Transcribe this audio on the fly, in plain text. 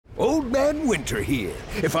Old Man Winter here.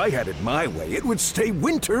 If I had it my way, it would stay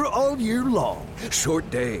winter all year long. Short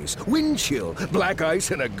days, wind chill, black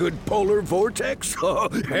ice, and a good polar vortex. Oh,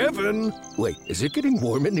 heaven. Wait, is it getting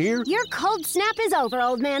warm in here? Your cold snap is over,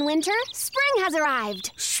 Old Man Winter. Spring has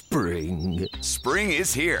arrived. Spring. Spring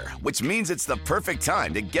is here, which means it's the perfect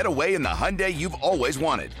time to get away in the Hyundai you've always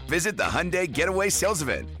wanted. Visit the Hyundai Getaway Sales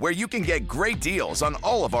Event, where you can get great deals on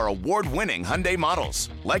all of our award-winning Hyundai models,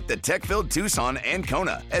 like the tech-filled Tucson and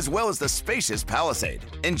Kona, as well as the spacious Palisade.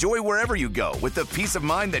 Enjoy wherever you go with the peace of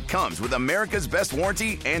mind that comes with America's best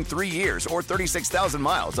warranty and 3 years or 36,000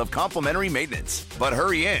 miles of complimentary maintenance. But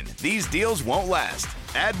hurry in, these deals won't last.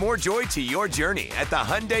 Add more joy to your journey at the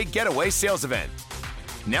Hyundai Getaway Sales Event.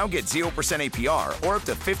 Now get 0% APR or up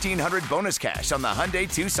to $1,500 bonus cash on the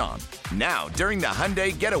Hyundai Tucson. Now, during the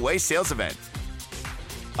Hyundai Getaway Sales Event.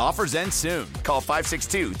 Offers end soon. Call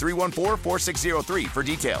 562-314-4603 for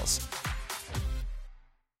details.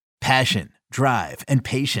 Passion, drive, and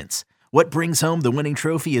patience. What brings home the winning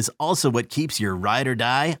trophy is also what keeps your ride or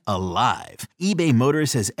die alive. eBay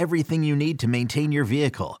Motors has everything you need to maintain your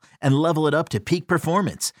vehicle and level it up to peak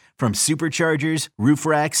performance, from superchargers, roof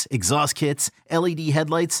racks, exhaust kits, LED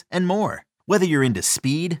headlights, and more. Whether you're into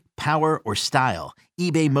speed, power, or style,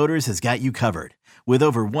 eBay Motors has got you covered. With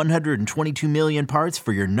over 122 million parts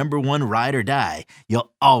for your number one ride or die,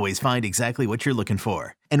 you'll always find exactly what you're looking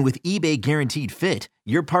for. And with eBay Guaranteed Fit,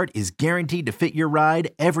 your part is guaranteed to fit your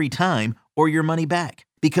ride every time or your money back.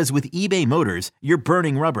 Because with eBay Motors, you're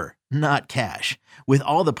burning rubber, not cash. With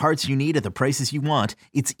all the parts you need at the prices you want,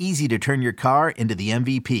 it's easy to turn your car into the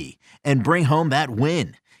MVP and bring home that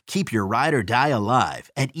win. Keep your ride or die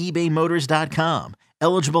alive at ebaymotors.com.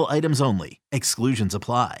 Eligible items only. Exclusions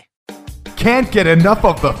apply. Can't get enough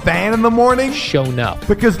of the Fan in the morning? Shown up.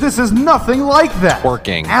 Because this is nothing like that.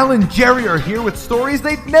 Working. Al and Jerry are here with stories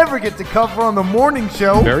they'd never get to cover on the morning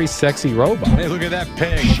show. Very sexy robot. Hey, look at that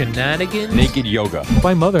pig. Shenanigans. Naked yoga.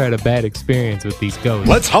 My mother had a bad experience with these ghosts.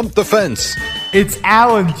 Let's hump the fence. It's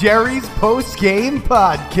Al and Jerry's Postgame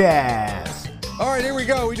Podcast. All right, here we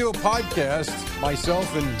go. We do a podcast,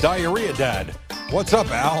 myself and Diarrhea Dad. What's up,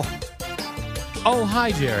 Al? Oh,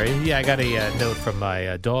 hi, Jerry. Yeah, I got a note from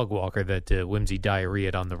my dog walker that Whimsy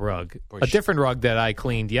diarrheaed on the rug. A different rug that I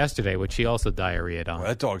cleaned yesterday, which she also diarrheaed on. Well,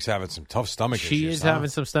 that dog's having some tough stomach issues. She is having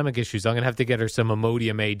some stomach issues. I'm going to have to get her some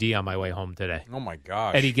Imodium AD on my way home today. Oh, my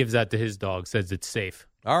gosh. Eddie gives that to his dog, says it's safe.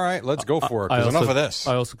 All right, let's go for it, because enough of this.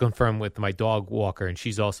 I also confirmed with my dog walker, and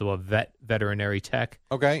she's also a veterinary tech.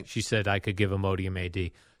 Okay. She said I could give Imodium AD.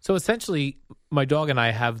 So essentially, my dog and I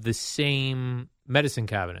have the same medicine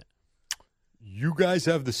cabinet. You guys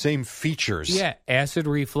have the same features. Yeah, acid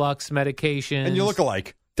reflux medications. And you look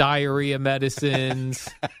alike. Diarrhea medicines.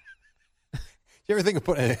 You ever think of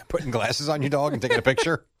putting glasses on your dog and taking a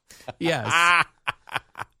picture? Yes.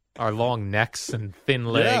 Our long necks and thin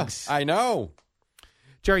legs. Yeah, I know.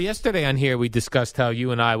 Jerry, yesterday on here we discussed how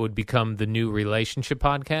you and I would become the new relationship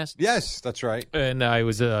podcast. Yes, that's right. And I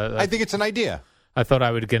was I think it's an idea. I thought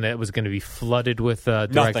it was going to be flooded with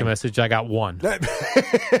direct message. I got one.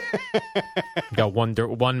 Got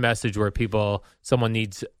one message where someone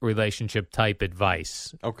needs relationship type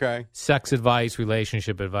advice. Okay. Sex advice,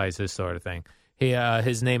 relationship advice, this sort of thing.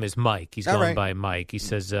 His name is Mike. He's going by Mike. He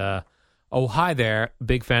says, oh, hi there.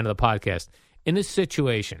 Big fan of the podcast. In this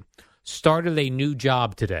situation, started a new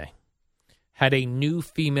job today. Had a new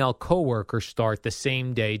female coworker start the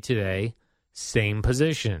same day today. Same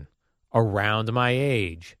position. Around my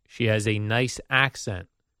age. She has a nice accent.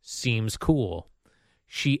 Seems cool.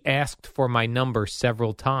 She asked for my number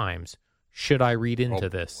several times. Should I read into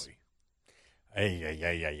this?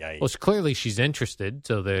 Ay. Well, clearly she's interested,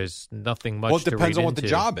 so there's nothing much to read into. Well, it depends on what the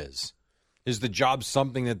job is. Is the job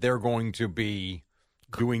something that they're going to be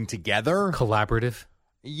doing together? Collaborative?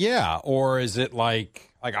 Yeah, or is it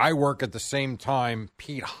like I work at the same time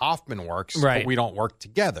Pete Hoffman works, but we don't work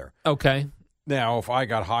together? Okay. Now, if I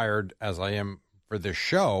got hired as I am for this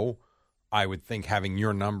show, I would think having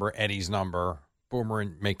your number, Eddie's number, Boomer,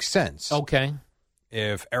 makes sense. Okay.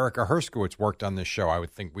 If Erica Herskowitz worked on this show, I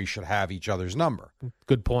would think we should have each other's number.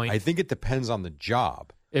 Good point. I think it depends on the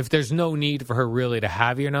job. If there's no need for her really to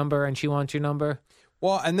have your number and she wants your number?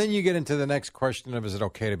 Well, and then you get into the next question of, is it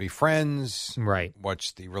okay to be friends? Right.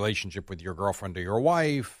 What's the relationship with your girlfriend or your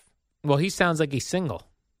wife? Well, he sounds like he's single.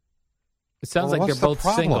 It sounds like what's they're both the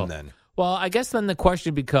problem, single. Then? Well, I guess then the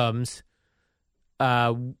question becomes,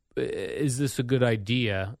 is this a good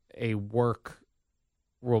idea, a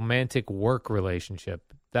romantic work relationship?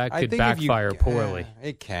 That could backfire poorly.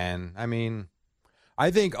 It can. I mean,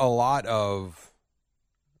 I think a lot of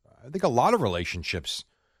relationships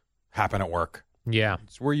happen at work. Yeah.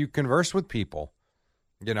 It's where you converse with people.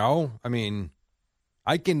 You know, I mean,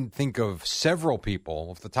 I can think of several people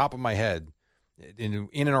off the top of my head in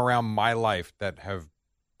and around my life that have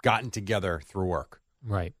gotten together through work.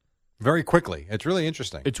 Right. Very quickly. It's really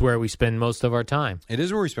interesting. It's where we spend most of our time. It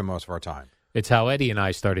is where we spend most of our time. It's how Eddie and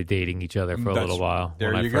I started dating each other for a little while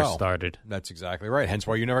when I first started. That's exactly right. Hence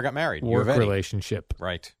why you never got married. Work relationship.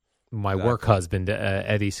 Right. My work husband,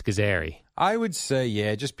 Eddie Scazzeri. I would say,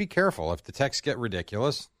 yeah, just be careful. If the texts get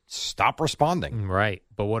ridiculous, stop responding. Right.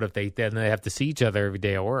 But what if they have to see each other every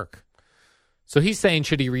day at work? So he's saying,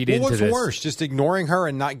 should he read into what's this? What's worse, just ignoring her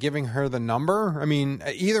and not giving her the number? I mean,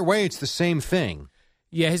 either way, it's the same thing.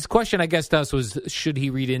 Yeah, his question, I guess, to us was, should he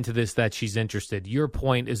read into this that she's interested? Your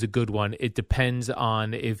point is a good one. It depends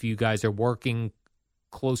on if you guys are working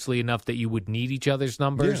closely enough that you would need each other's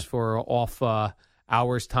numbers for off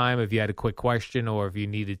hours time, if you had a quick question, or if you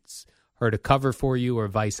needed her to cover for you, or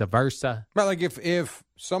vice versa. But like if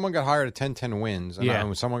someone got hired at 1010 Wins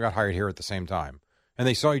and someone got hired here at the same time, and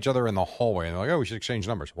they saw each other in the hallway, and they're like, oh, we should exchange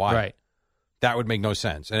numbers. Why? Right. That would make no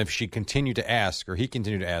sense. And if she continued to ask, or he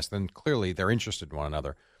continued to ask, then clearly they're interested in one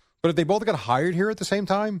another. But if they both got hired here at the same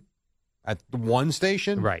time, at one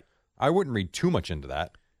station, right, I wouldn't read too much into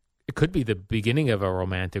that. It could be the beginning of a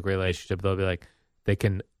romantic relationship. They'll be like, they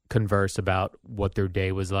can converse about what their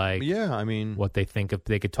day was like. Yeah, I mean, what they think of.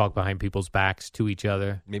 They could talk behind people's backs to each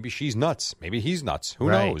other. Maybe she's nuts. Maybe he's nuts. Who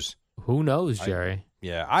knows? Who knows, Jerry?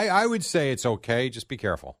 I would say it's okay. Just be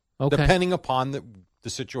careful. Okay. Depending upon the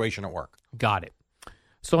situation at work. Got it.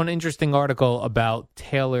 So an interesting article about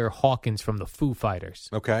Taylor Hawkins from the Foo Fighters.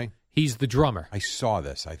 Okay. He's the drummer. I saw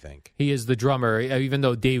this, I think. He is the drummer. Even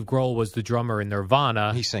though Dave Grohl was the drummer in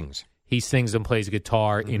Nirvana. He sings. He sings and plays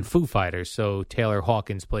guitar in Foo Fighters. So Taylor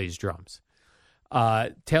Hawkins plays drums.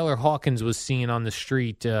 Taylor Hawkins was seen on the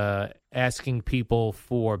street asking people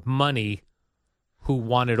for money who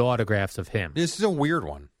wanted autographs of him. This is a weird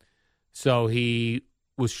one. So he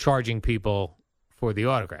was charging people for the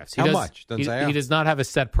autographs. How much? He does not have a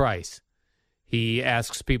set price. He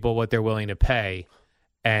asks people what they're willing to pay,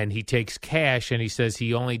 and he takes cash, and he says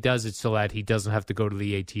he only does it so that he doesn't have to go to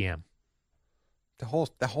the ATM. The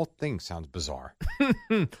whole thing sounds bizarre.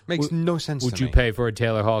 Makes no sense to me. Would you pay for a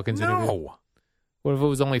Taylor Hawkins interview? No. What if it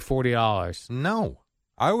was only $40? No.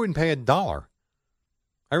 I wouldn't pay $1.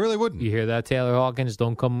 I really wouldn't. You hear that, Taylor Hawkins?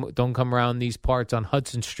 Don't come around these parts on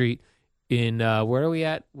Hudson Street in where are we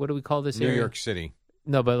at? What do we call this area? New York City.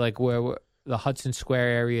 No, but like where the Hudson Square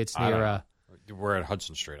area. It's near. We're at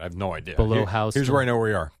Hudson Street. I have no idea. Below House. Here's where I know where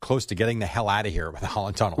we are. Close to getting the hell out of here by the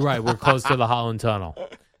Holland Tunnel. Right, we're close to the Holland Tunnel.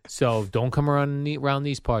 So don't come around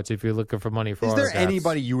these parts if you're looking for money for autographs. Is there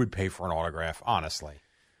anybody you would pay for an autograph? Honestly,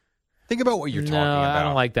 think about what you're talking about. No, I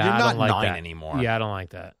don't like that. You're I not don't like 9 that anymore. Yeah, I don't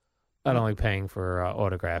like that. I don't like paying for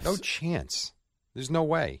autographs. No chance. There's no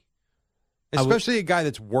way. Especially a guy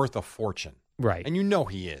that's worth a fortune. Right. And you know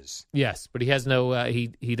he is. Yes, but he has no,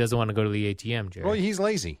 he doesn't want to go to the ATM, Jerry. Well, he's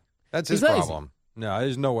lazy. That's his problem. No,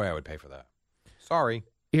 there's no way I would pay for that. Sorry.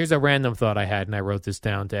 Here's a random thought I had, and I wrote this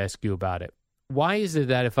down to ask you about it. Why is it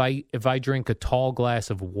that if I drink a tall glass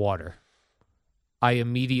of water, I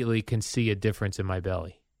immediately can see a difference in my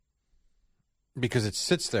belly? Because it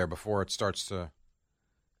sits there before it starts to...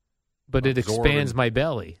 But it expands my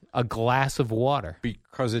belly. A glass of water.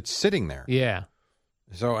 Because it's sitting there. Yeah.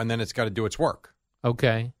 So, and then it's got to do its work.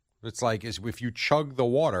 Okay. It's like if you chug the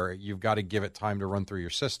water, you've got to give it time to run through your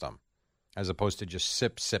system, as opposed to just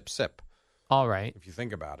sip, sip, sip. All right. If you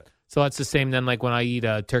think about it. So that's the same then like when I eat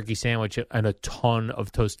a turkey sandwich and a ton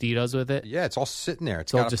of Tostitos with it? Yeah, it's all sitting there.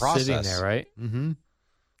 It's all got just a process. sitting there, right? Mm-hmm.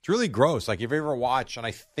 It's really gross. Like if you ever watch, and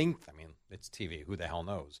I mean, it's TV. Who the hell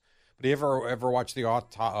knows? But you ever watch the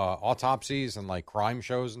autopsies and like crime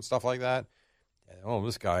shows and stuff like that? Oh,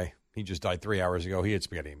 this guy, he just died 3 hours ago. He had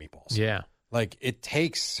spaghetti and meatballs. Yeah. Like it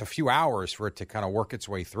takes a few hours for it to kind of work its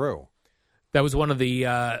way through. That was one of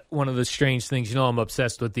the strange things. You know, I'm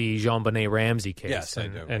obsessed with the JonBenet Ramsey case. Yes, I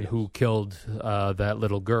do. And who killed that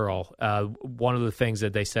little girl. One of the things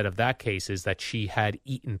that they said of that case is that she had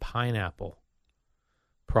eaten pineapple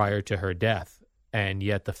prior to her death, and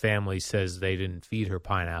yet the family says they didn't feed her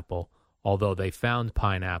pineapple, although they found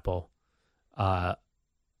pineapple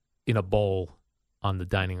in a bowl on the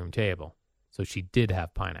dining room table. So she did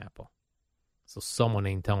have pineapple. So someone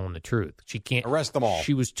ain't telling the truth. She can't arrest them all.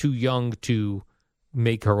 She was too young to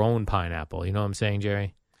make her own pineapple. You know what I'm saying,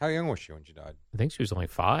 Jerry? How young was she when she died? I think she was only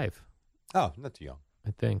 5. Oh, not too young.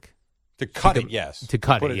 I think. To cut it, yes. To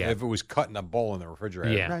cut it, yeah. If it was cut in a bowl in the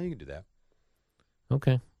refrigerator, yeah. No, you can do that.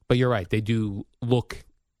 Okay. But you're right. They do look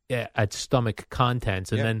at stomach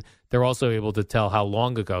contents, and then they're also able to tell how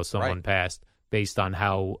long ago someone passed based on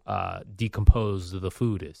how decomposed the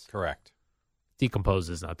food is. Correct. decomposed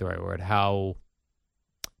is not the right word, how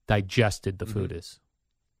digested the food is.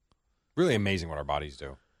 Really amazing what our bodies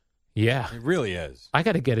do. Yeah. It really is. I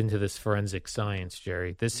got to get into this forensic science,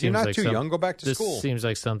 Jerry. This seems You're not like too young. Go back to school. This seems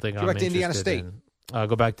like something Go I'm back to Indiana interested State. in. I'll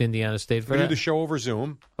go back to Indiana State for We do that. the show over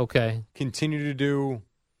Zoom. Okay. Continue to do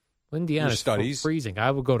Indiana's studies. freezing. I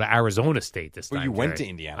would go to Arizona State this time. Well, you went Jerry. to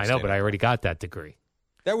Indiana I know, State, but I already got that degree.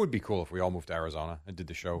 That would be cool if we all moved to Arizona and did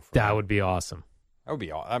the show. That would be awesome. That would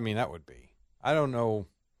be. I mean, that would be. I don't know.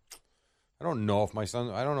 I don't know if my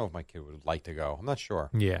kid would like to go. I'm not sure.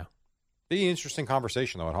 Yeah. Be an interesting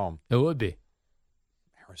conversation though at home. It would be.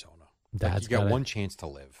 Arizona. That's you got one chance to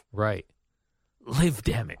live. Right. Live,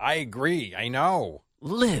 damn it. I agree. I know.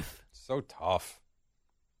 Live. So tough.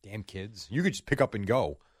 Damn kids. You could just pick up and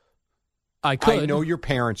go. I could. I know your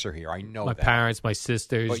parents are here. I know my that. parents, my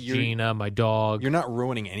sisters, But Gina, my dog. You're not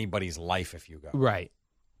ruining anybody's life if you go. Right.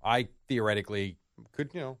 I theoretically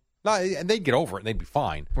could, and they'd get over it and they'd be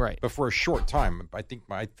fine. Right. But for a short time, I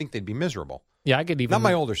think they'd be miserable. Yeah, I could even. Not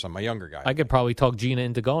my older son, my younger guy. I could probably talk Gina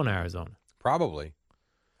into going to Arizona. Probably.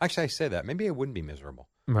 Actually, I say that. Maybe I wouldn't be miserable.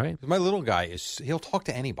 Right. 'Cause my little guy he'll talk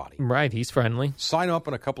to anybody. Right. He's friendly. Sign him up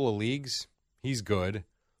in a couple of leagues. He's good.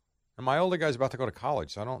 And my older guy's about to go to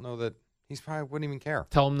college, so I don't know that he's probably wouldn't even care.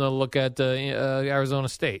 Tell him to look at Arizona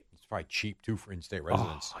State. It's probably cheap, too, for in-state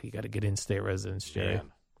residents. Oh, you got to get in-state residents, Jerry.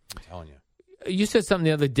 Man, I'm telling you. You said something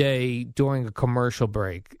the other day during a commercial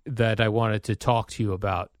break that I wanted to talk to you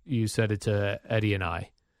about. You said it to Eddie and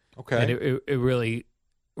I. Okay. And it really,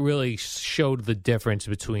 really showed the difference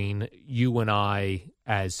between you and I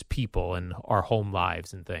as people and our home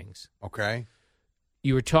lives and things. Okay.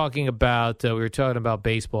 You were talking about, we were talking about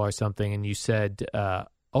baseball or something, and you said, I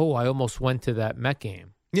almost went to that Met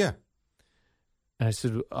game. Yeah. And I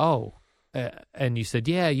said, oh. And you said,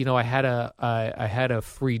 yeah, I had a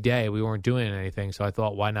free day. We weren't doing anything, so I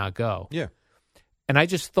thought, why not go? Yeah. And I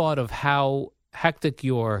just thought of how hectic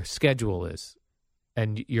your schedule is,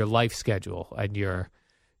 and your life schedule, and you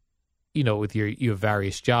have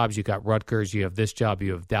various jobs. You got Rutgers, you have this job,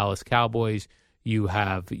 you have Dallas Cowboys, you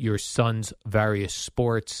have your son's various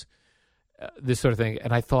sports, this sort of thing.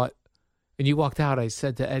 And I thought, and you walked out. I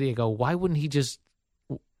said to Eddie, I go, why wouldn't he just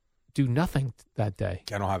do nothing that day?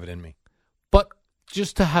 I don't have it in me. But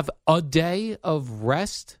just to have a day of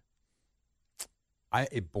rest?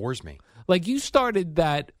 It bores me. Like you started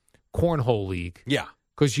that cornhole league. Yeah.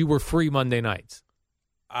 Because you were free Monday nights.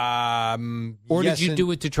 Or yes did you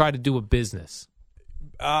do it to try to do a business?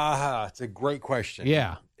 It's a great question.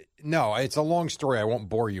 Yeah. No, it's a long story. I won't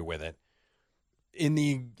bore you with it. In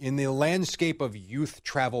the landscape of youth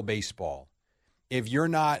travel baseball, if you're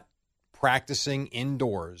not practicing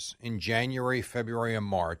indoors in January, February, and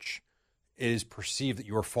March, it is perceived that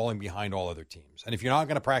you are falling behind all other teams. And if you're not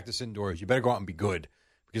going to practice indoors, you better go out and be good,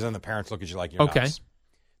 because then the parents look at you like you're nuts.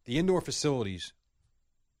 The indoor facilities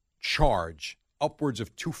charge upwards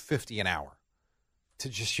of $250 an hour to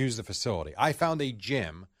just use the facility. I found a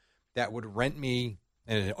gym that would rent me,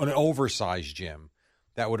 an oversized gym,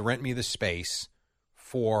 that would rent me the space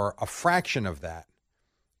for a fraction of that.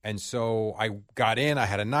 And so I got in, I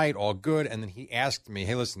had a night, all good, and then he asked me,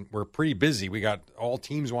 hey, listen, we're pretty busy. We got all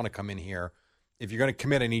teams want to come in here. If you're going to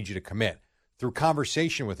commit, I need you to commit. Through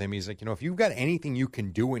conversation with him, he's like, if you've got anything you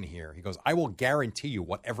can do in here, he goes, I will guarantee you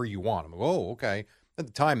whatever you want. I'm like, oh, okay. At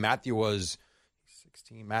the time, Matthew was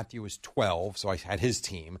 16, Matthew was 12, so I had his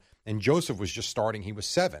team, and Joseph was just starting. He was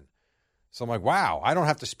 7. So I'm like, wow, I don't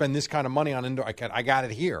have to spend this kind of money on indoor. I got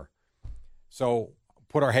it here. So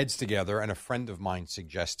put our heads together, and a friend of mine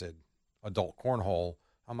suggested adult cornhole.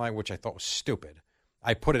 I'm like, which I thought was stupid.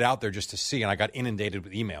 I put it out there just to see, and I got inundated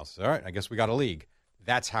with emails. So, all right, I guess we got a league.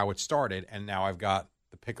 That's how it started, and now I've got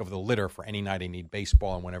the pick of the litter for any night I need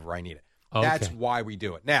baseball and whenever I need it. Okay. That's why we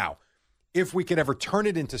do it. Now, if we could ever turn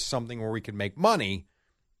it into something where we could make money,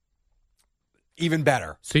 even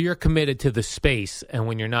better. So you're committed to the space, and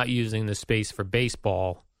when you're not using the space for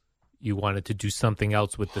baseball, you wanted to do something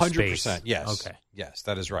else with the 100%, space. 100%, yes. Okay. Yes,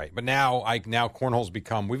 that is right. But now cornhole's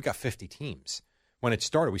become, we've got 50 teams. When it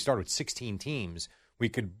started, we started with 16 teams. We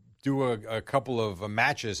could do a couple of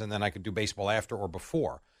matches, and then I could do baseball after or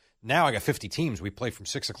before. Now I got 50 teams. We play from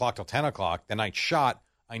 6 o'clock till 10 o'clock. The night shot,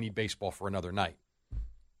 I need baseball for another night.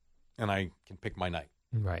 And I can pick my night.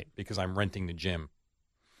 Right. Because I'm renting the gym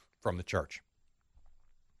from the church.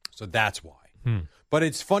 So that's why. But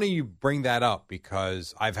it's funny you bring that up,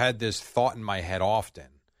 because I've had this thought in my head often.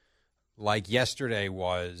 Like yesterday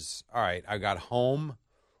was, all right, I got home.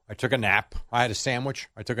 I took a nap. I had a sandwich.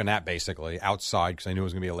 I took a nap basically outside because I knew it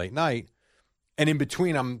was going to be a late night. And in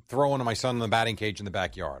between, I'm throwing my son in the batting cage in the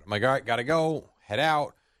backyard. I'm like, all right, got to go, head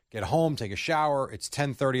out, Get home, take a shower. It's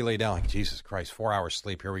 10:30, lay down. Like, Jesus Christ, 4 hours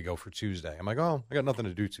sleep. Here we go for Tuesday. I'm like, oh, I got nothing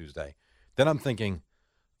to do Tuesday. Then I'm thinking,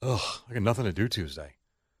 ugh, I got nothing to do Tuesday.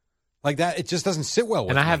 Like that, it just doesn't sit well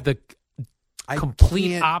with me. And I have the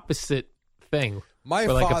complete opposite thing. Like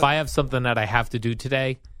if I have something that I have to do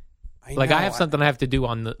today, I have something I have to do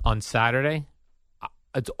on Saturday,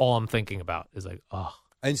 it's all I'm thinking about is like, oh.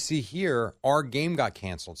 And see here, our game got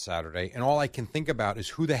canceled Saturday, and all I can think about is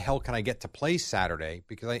who the hell can I get to play Saturday?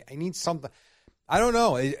 Because I need something. I don't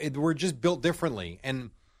know. We're just built differently.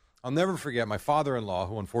 And I'll never forget my father-in-law,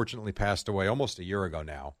 who unfortunately passed away almost a year ago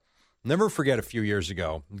now. Never forget a few years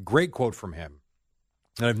ago. Great quote from him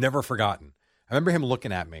that I've never forgotten. I remember him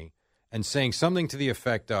looking at me and saying something to the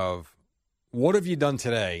effect of, what have you done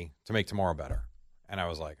today to make tomorrow better? And I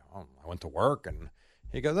was like, oh, I went to work. And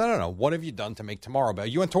he goes, no. What have you done to make tomorrow better?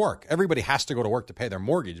 You went to work. Everybody has to go to work to pay their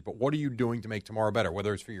mortgage. But what are you doing to make tomorrow better?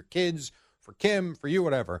 Whether it's for your kids, for Kim, for you,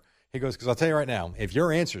 whatever. He goes, because I'll tell you right now, if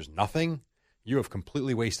your answer is nothing, you have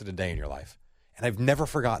completely wasted a day in your life. And I've never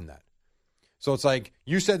forgotten that. So it's like,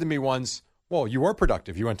 you said to me once, well, you were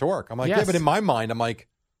productive. You went to work. I'm like, yeah, but in my mind, I'm like,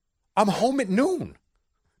 I'm home at noon.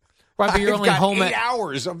 Right, but you're only home 8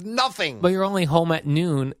 hours of nothing. But you're only home at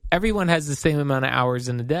noon. Everyone has the same amount of hours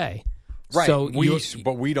in a day. Right. So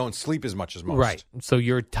but we don't sleep as much as most. Right. So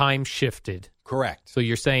your time shifted. Correct. So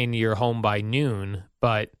you're saying you're home by noon,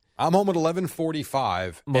 but I'm home at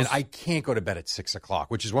 11:45, and I can't go to bed at 6 o'clock,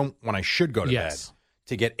 which is when I should go to bed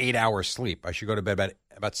to get 8 hours sleep. I should go to bed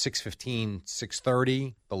about 6:15,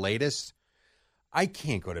 6:30, the latest. I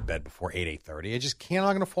can't go to bed before 8:30. I just can't. I'm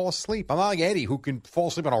not going to fall asleep. I'm not like Eddie, who can fall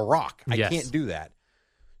asleep on a rock. I can't do that.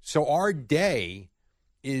 So our day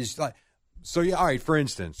is like, so yeah, all right, for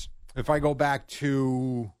instance, if I go back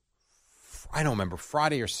to, I don't remember,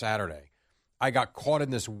 Friday or Saturday, I got caught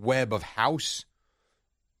in this web of House,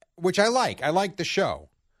 which I like. I like the show.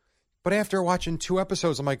 But after watching 2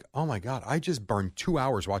 episodes, I'm like, oh, my God, I just burned 2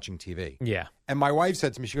 hours watching TV. Yeah. And my wife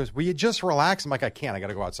said to me, she goes, will you just relax? I'm like, I can't. I got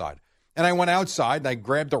to go outside. And I went outside, and I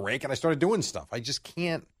grabbed a rake, and I started doing stuff. I just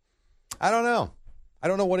can't. I don't know. I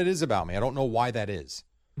don't know what it is about me. I don't know why that is.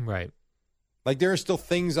 Right. Like, there are still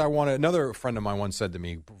things I want to. Another friend of mine once said to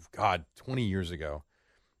me, God, 20 years ago,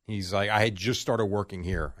 he's like, I had just started working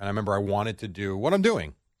here. And I remember I wanted to do what I'm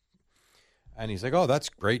doing. And he's like, oh, that's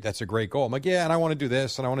great. That's a great goal. I'm like, yeah, and I want to do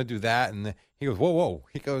this, and I want to do that. And he goes, whoa.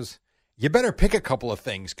 He goes, you better pick a couple of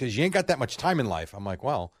things because you ain't got that much time in life. I'm like,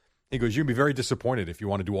 well, he goes, you'd be very disappointed if you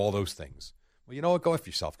want to do all those things. Well, you know what? Go F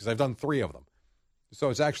yourself because I've done 3 of them.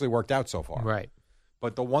 So it's actually worked out so far. Right.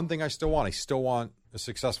 But the one thing I still want a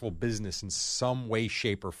successful business in some way,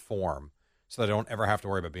 shape, or form so that I don't ever have to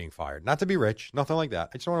worry about being fired. Not to be rich, nothing like that.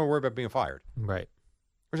 I just don't want to worry about being fired. Right.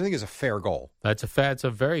 Which I think is a fair goal. That's a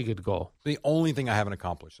very good goal. The only thing I haven't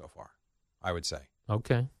accomplished so far, I would say.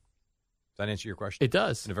 Okay. Does that answer your question? It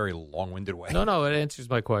does. In a very long-winded way. No, it answers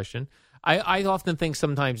my question. I often think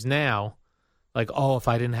sometimes now, like, oh, if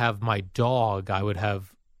I didn't have my dog, I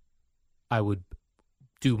would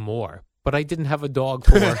do more. But I didn't have a dog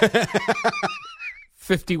for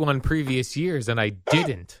 51 previous years, and I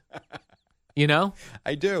didn't. You know?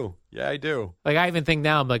 I do. Yeah, I do. Like, I even think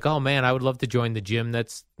now, I'm like, oh, man, I would love to join the gym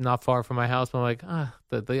that's not far from my house. But I'm like,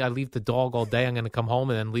 I leave the dog all day. I'm going to come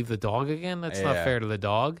home and then leave the dog again? That's not fair to the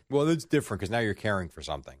dog. Well, it's different because now you're caring for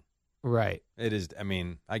something. Right. It is. I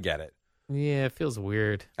mean, I get it. Yeah, it feels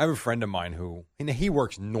weird. I have a friend of mine who, he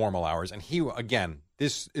works normal hours. And again,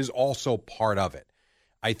 this is also part of it.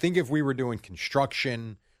 I think if we were doing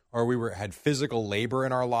construction or had physical labor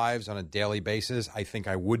in our lives on a daily basis, I think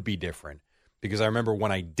I would be different. Because I remember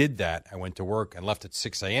when I did that, I went to work and left at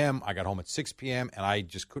 6 a.m. I got home at 6 p.m. and I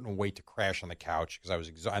just couldn't wait to crash on the couch because I was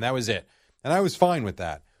exhausted. And that was it. And I was fine with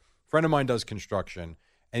that. A friend of mine does construction.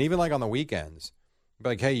 And even like on the weekends, be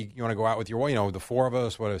like, hey, you want to go out with your wife? The 4 of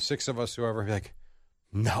us, 6 of us, whoever. Be like,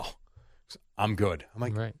 no, I'm good. I'm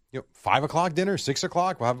like, right. 5 o'clock dinner, 6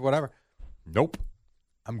 o'clock, whatever. Nope.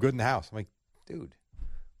 I'm good in the house. I'm like, dude,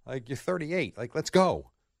 like you're 38. Like, let's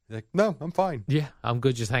go. He's like, no, I'm fine. Yeah, I'm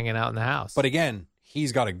good just hanging out in the house. But again,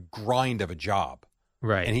 he's got a grind of a job.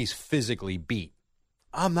 Right. And he's physically beat.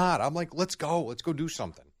 I'm not. I'm like, let's go. Let's go do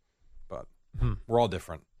something. But we're all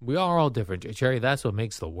different. We are all different. Jerry, that's what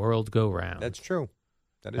makes the world go round. That's true.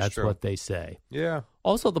 That's true. That's what they say. Yeah.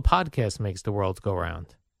 Also, the podcast makes the world go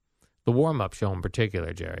round. The warm-up show in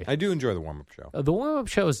particular, Jerry. I do enjoy the warm-up show. The warm-up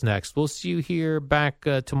show is next. We'll see you here back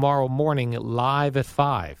tomorrow morning live at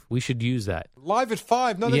 5. We should use that. Live at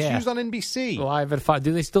 5? No, that's used on NBC. Live at 5.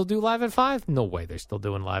 Do they still do live at 5? No way they're still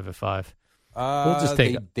doing live at 5. We'll just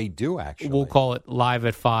take They do, actually. We'll call it live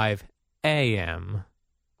at 5 a.m.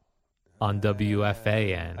 on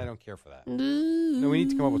WFAN. I don't care for that. No, we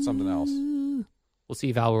need to come up with something else. We'll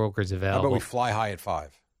see if Al Roker's How available. about we fly high at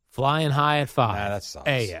 5? Flying high at 5. Nah, that sucks.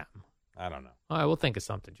 AM. I don't know. All right, we'll think of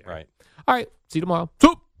something, Jerry. Right. All right, see you tomorrow.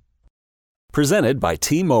 Presented by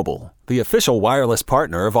T-Mobile, the official wireless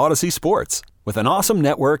partner of Odyssey Sports. With an awesome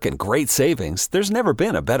network and great savings, there's never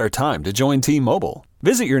been a better time to join T-Mobile.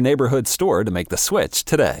 Visit your neighborhood store to make the switch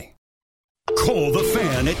today. Call the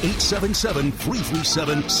Fan at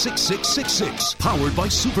 877-337-6666. Powered by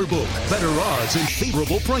Superbook. Better odds and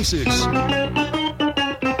favorable prices.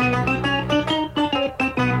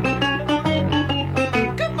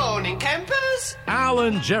 Good morning, campers. Al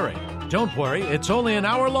and Jerry. Don't worry, it's only an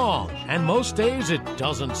hour long, and most days it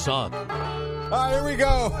doesn't suck. Here we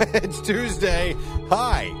go. It's Tuesday.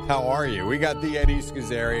 Hi, how are you? We got the Eddie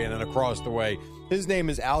Scazzerian, and across the way, his name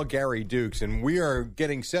is Al Gary Dukes, and we are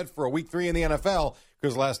getting set for a Week 3 in the NFL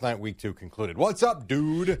because last night Week 2 concluded. What's up,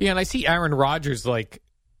 dude? Yeah, and I see Aaron Rodgers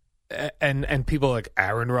and people like,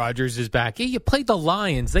 Aaron Rodgers is back. Yeah, you played the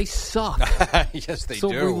Lions. They suck. Yes, they do.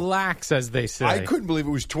 do. So relax, as they say. I couldn't believe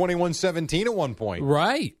it was 21-17 at one point.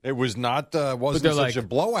 Right. It was not, wasn't such a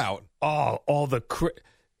blowout. Oh, all the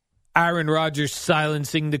Aaron Rodgers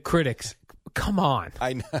silencing the critics. Come on.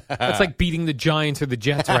 I know. That's like beating the Giants or the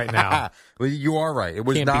Jets right now. Well, you are right. It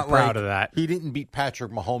was Can't not be proud like of that. He didn't beat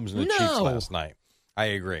Patrick Mahomes and the Chiefs last night. I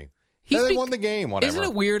agree. They won the game, whatever. Isn't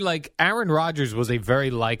it weird? Like, Aaron Rodgers was a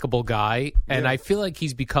very likable guy, and I feel like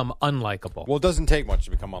he's become unlikable. Well, it doesn't take much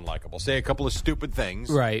to become unlikable. Say a couple of stupid things.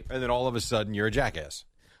 Right. And then all of a sudden, you're a jackass.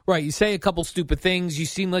 Right. You say a couple stupid things. You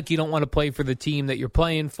seem like you don't want to play for the team that you're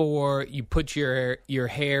playing for. You put your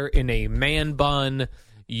hair in a man bun.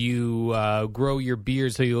 You grow your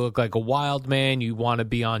beard so you look like a wild man. You want to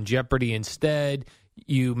be on Jeopardy instead.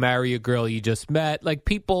 You marry a girl you just met. Like,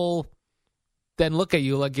 people then look at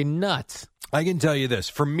you like you're nuts. I can tell you this.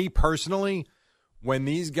 For me personally, when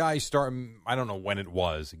these guys start, I don't know when it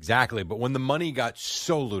was exactly, but when the money got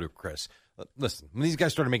so ludicrous. Listen, when these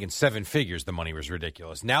guys started making 7 figures, the money was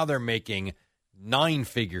ridiculous. Now they're making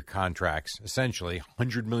 9-figure contracts, essentially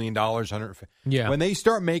 $100 million. Yeah. When they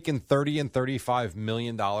start making $30 and $35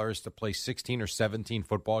 million to play 16 or 17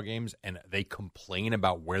 football games, and they complain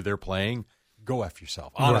about where they're playing, go F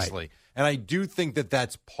yourself, honestly. Right. And I do think that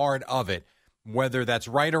that's part of it. Whether that's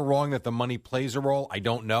right or wrong that the money plays a role, I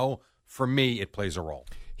don't know. For me, it plays a role.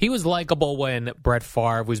 He was likable when Brett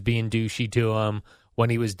Favre was being douchey to him,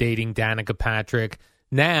 when he was dating Danica Patrick.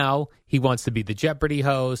 Now he wants to be the Jeopardy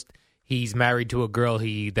host. He's married to a girl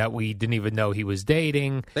that we didn't even know he was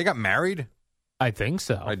dating. They got married? I think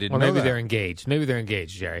so. I didn't or know maybe that. they're engaged. Maybe they're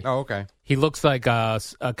engaged, Jerry. Oh, okay. He looks like a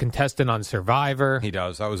contestant on Survivor. He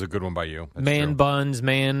does. That was a good one by you. That's man true. buns,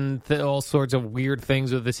 all sorts of weird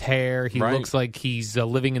things with his hair. He looks like he's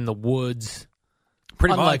living in the woods.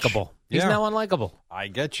 Pretty unlikable. much. He's Yeah. now unlikable. I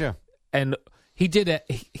get you. And he did a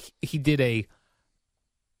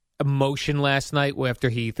emotion last night after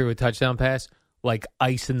he threw a touchdown pass, like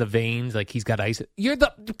ice in the veins, like he's got ice. You're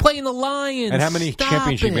playing the Lions. And how many Stop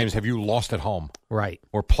championship it. games have you lost at home? Right.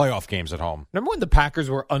 Or playoff games at home? Remember when the Packers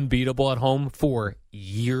were unbeatable at home for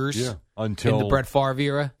years? Yeah. In the Brett Favre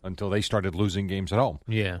era? Until they started losing games at home.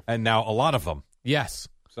 Yeah. And now a lot of them. Yes.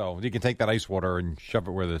 So you can take that ice water and shove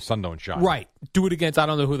it where the sun don't shine. Right. Do it against, I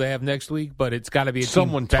don't know who they have next week, but it's got to be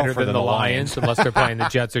Someone team better tougher than the Lions, unless they're playing the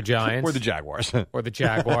Jets or Giants. Or the Jaguars. Or the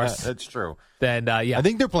Jaguars. That's true. Then, yeah. I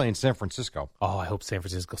think they're playing San Francisco. Oh, I hope San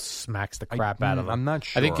Francisco smacks the crap out of them. I'm not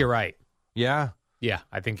sure. I think you're right. Yeah? Yeah,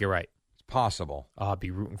 I think you're right. It's possible. I'll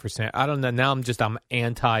be rooting for San. I don't know. Now I'm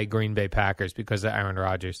anti Green Bay Packers because of Aaron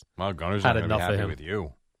Rodgers. Well, Gunner's Had not going to be enough of happy him. with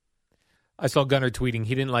you. I saw Gunner tweeting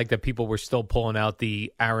he didn't like that people were still pulling out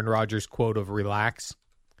the Aaron Rodgers quote of relax.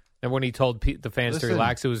 And when he told the fans to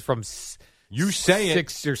relax, it was from you say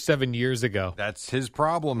 6 or 7 years ago. That's his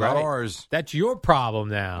problem, Right. not ours. That's your problem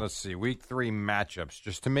now. Let's see. Week 3 matchups,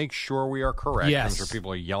 just to make sure we are correct. Yes. I'm sure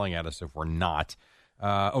people are yelling at us if we're not.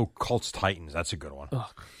 Colts-Titans. That's a good one.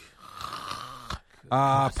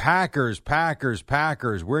 Packers.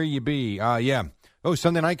 Where you be? Yeah. Oh,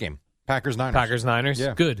 Sunday night game. Packers-Niners. Packers-Niners?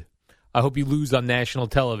 Yeah. Good. I hope you lose on national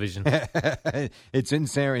television. It's in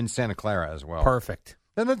Santa Clara as well. Perfect.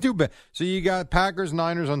 That's not too bad. So you got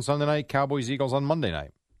Packers-Niners on Sunday night, Cowboys-Eagles on Monday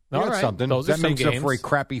night. You All got right. something. Those are that some makes up games. for a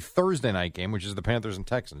crappy Thursday night game, which is the Panthers and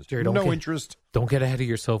Texans. Jerry, no interest. Don't get ahead of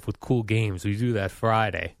yourself with cool games. We do that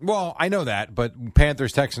Friday. Well, I know that, but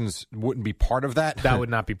Panthers-Texans wouldn't be part of that. That would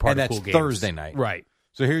not be part and of that's cool games. Thursday night. Right.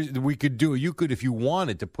 So you could, if you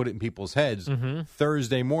wanted to put it in people's heads,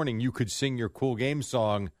 Thursday morning you could sing your cool game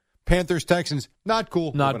song. Panthers, Texans, not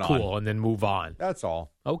cool. Not Moving cool, on. and then move on. That's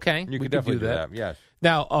all. Okay. You we could definitely do that. Yes.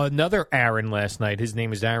 Now, another Aaron last night, his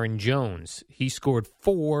name is Aaron Jones. He scored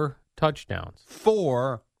 4 touchdowns.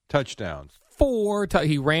 4 touchdowns.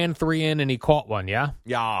 He ran 3 in and he caught 1, yeah?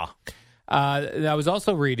 Yeah. I was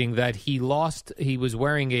also reading that he was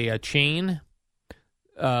wearing a chain,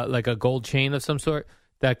 like a gold chain of some sort,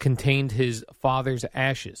 that contained his father's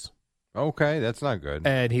ashes. Okay, that's not good.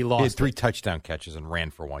 And he lost. He had 3 touchdown catches and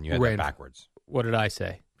ran for 1. You had that backwards. What did I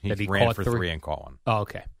say? He ran for 3 and caught 1. Oh,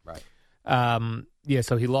 okay. Right. Yeah,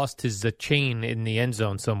 so he lost his chain in the end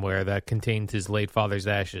zone somewhere that contained his late father's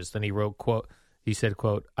ashes. Then he wrote, quote, he said,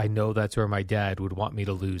 quote, I know that's where my dad would want me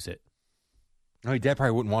to lose it. No, your dad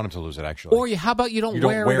probably wouldn't want him to lose it, actually. Or how about you don't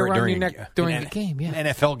wear it around your neck during the game? Yeah. An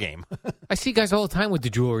NFL game. I see guys all the time with the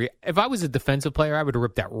jewelry. If I was a defensive player, I would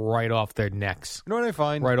rip that right off their necks. You know what I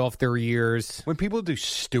find? Right off their ears. When people do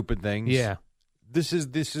stupid things, yeah, this is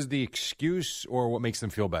the excuse or what makes them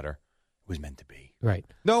feel better. It was meant to be. Right.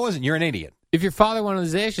 No, it wasn't. You're an idiot. If your father wanted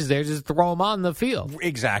his ashes there, just throw them on the field.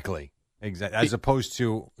 Exactly. As opposed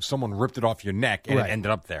to someone ripped it off your neck and it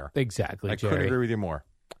ended up there. Exactly, I Jerry. couldn't agree with you more.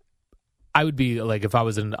 I would be like, if I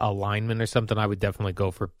was a lineman or something, I would definitely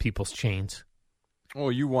go for people's chains. Oh,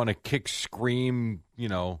 you want to kick, scream,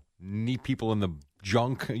 knee people in the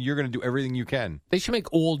junk. You're going to do everything you can. They should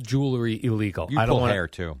make all jewelry illegal. You pull hair,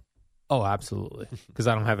 too. Oh, absolutely. Because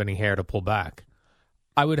I don't have any hair to pull back.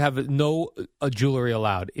 I would have no jewelry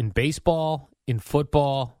allowed in baseball, in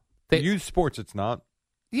football. Youth sports, it's not.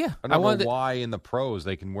 Yeah. I don't know why in the pros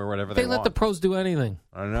they can wear whatever they want. They let the pros do anything.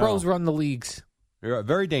 I know. Pros run the leagues.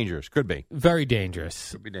 Very dangerous. Could be. Very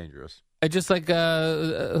dangerous. Could be dangerous. Just like,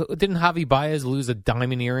 didn't Javi Baez lose a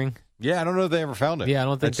diamond earring? Yeah, I don't know if they ever found it. Yeah, I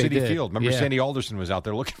don't think at they City did. Field. Remember Sandy Alderson was out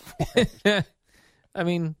there looking for it. I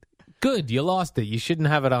mean, good. You lost it. You shouldn't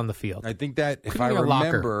have it on the field. I think that, if I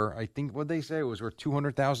remember, I think what they say it was worth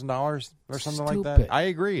 $200,000 or something like that. I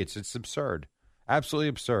agree. It's absurd. Absolutely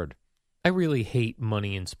absurd. I really hate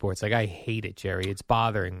money in sports. Like, I hate it, Jerry. It's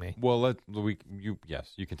bothering me. Well,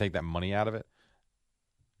 yes, you can take that money out of it.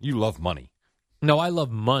 You love money. No, I love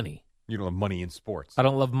money. You don't love money in sports. I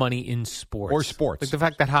don't love money in sports. Or sports. Like the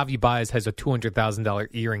fact that Javi Baez has a $200,000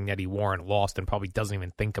 earring that he wore and lost and probably doesn't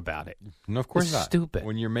even think about it. No, of course not. Stupid.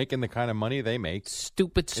 When you're making the kind of money they make.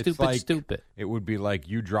 Stupid. It would be like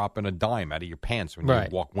you dropping a dime out of your pants when you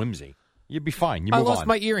walk whimsy. You'd be fine. You move on. I lost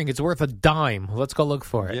my earring. It's worth a dime. Let's go look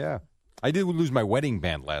for it. Yeah. I did lose my wedding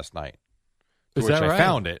band last night. Is that right? I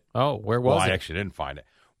found it. Oh, where was it? I actually didn't find it.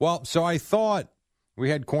 Well, so I thought we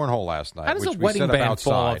had cornhole last night. How does a wedding band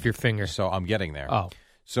fall off your finger? So I'm getting there. Oh.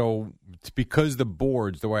 So it's because the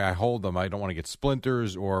boards, the way I hold them, I don't want to get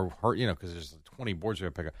splinters or hurt, because there's 20 boards I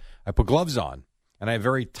pick up. I put gloves on, and I have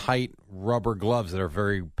very tight rubber gloves that are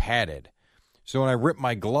very padded. So when I ripped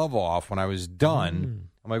my glove off, when I was done,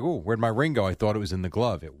 I'm like, oh, where'd my ring go? I thought it was in the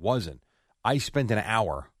glove. It wasn't. I spent an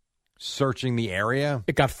hour searching the area.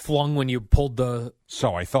 It got flung when you pulled the...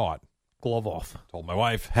 So I thought. Glove off. Told my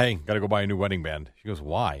wife, hey, got to go buy a new wedding band. She goes,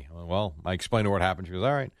 why? Well, I explained to her what happened. She goes,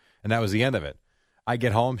 all right. And that was the end of it. I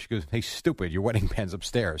get home. She goes, hey, stupid, your wedding band's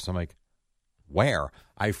upstairs. So I'm like, where?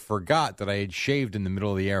 I forgot that I had shaved in the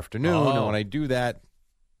middle of the afternoon. Oh. And when I do that,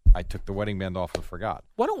 I took the wedding band off and forgot.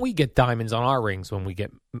 Why don't we get diamonds on our rings when we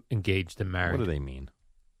get engaged and married? What do they mean?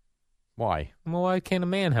 Why? Well, why can't a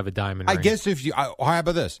man have a diamond ring? I guess how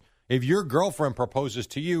about this? If your girlfriend proposes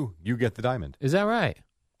to you, you get the diamond. Is that right?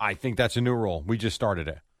 I think that's a new rule. We just started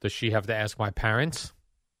it. Does she have to ask my parents?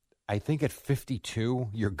 I think at 52,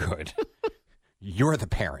 you're good. You're the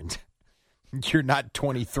parent. You're not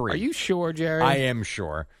 23. Are you sure, Jerry? I am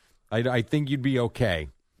sure. I think you'd be okay.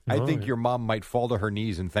 I think your mom might fall to her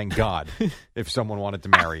knees and thank God if someone wanted to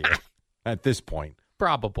marry you at this point.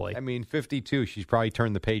 Probably. I mean, 52, she's probably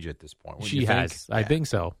turned the page at this point. She has. I think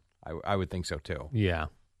so. I would think so, too. Yeah.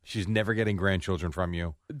 She's never getting grandchildren from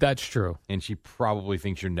you. That's true. And she probably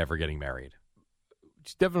thinks you're never getting married.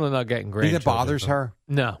 She's definitely not getting grandchildren. Think that bothers her?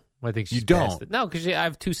 No. I think she's You don't? past it. No, because I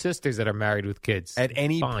have 2 sisters that are married with kids. At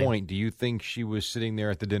any point, do you think she was sitting there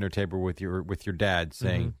at the dinner table with your dad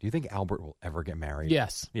saying, do you think Albert will ever get married?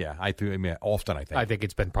 Yes. Yeah, often I think. I think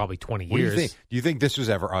it's been probably 20 years. What do you think? Do you think this was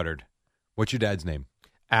ever uttered? What's your dad's name?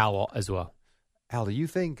 Al as well. Al, do you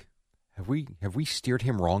think, have we steered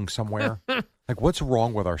him wrong somewhere? Like, what's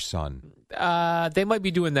wrong with our son? They might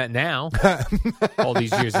be doing that now. All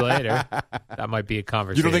these years later, that might be a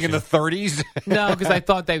conversation. You don't think in the 30s? No, because I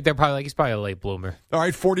thought they're probably like, he's probably a late bloomer. All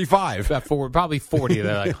right, 45. Probably 40.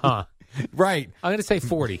 They're like, huh. Right. I'm going to say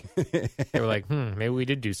 40. They were like, maybe we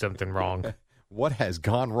did do something wrong. What has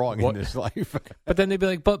gone wrong in this life? But then they'd be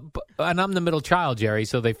like, but, and I'm the middle child, Jerry,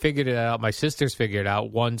 so they figured it out. My sisters figured it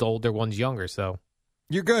out. One's older, one's younger, so.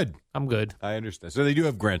 You're good. I'm good. I understand. So they do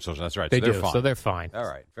have grandchildren. That's right. They so they're do, fine. so they're fine. All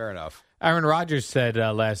right, fair enough. Aaron Rodgers said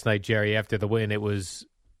last night, Jerry, after the win, it was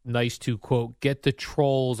nice to, quote, get the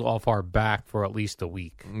trolls off our back for at least a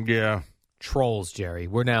week. Yeah. Trolls, Jerry.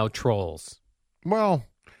 We're now trolls. Well,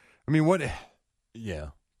 I mean, what? Yeah.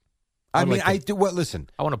 I mean, listen.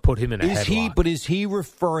 I want to put him in a headlock. But is he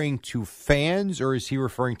referring to fans or is he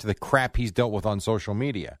referring to the crap he's dealt with on social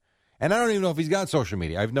media? And I don't even know if he's got social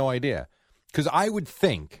media. I have no idea. Because I would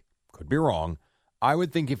think, could be wrong, I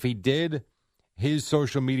would think if he did, his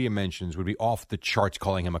social media mentions would be off the charts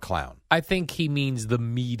calling him a clown. I think he means the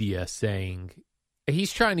media saying,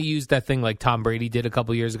 he's trying to use that thing like Tom Brady did a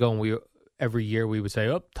couple years ago, and every year we would say,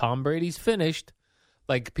 oh, Tom Brady's finished.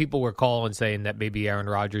 Like people were calling saying that maybe Aaron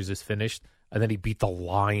Rodgers is finished, and then he beat the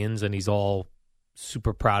Lions, and he's all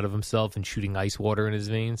super proud of himself and shooting ice water in his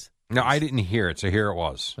veins. No, I didn't hear it, so here it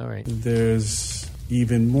was. All right. There's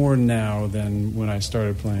even more now than when I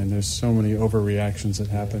started playing. There's so many overreactions that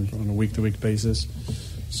happen on a week-to-week basis.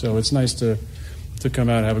 So it's nice to come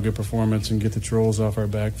out and have a good performance and get the trolls off our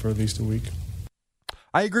back for at least a week.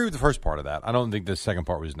 I agree with the first part of that. I don't think the second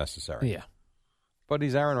part was necessary. Yeah. But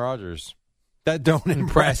he's Aaron Rodgers. That don't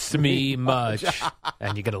impress me much.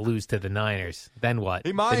 And you're going to lose to the Niners. Then what?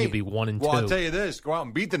 He might. Then you'll be 1-2. Well, I'll tell you this. Go out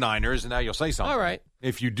and beat the Niners, and now you'll say something. All right.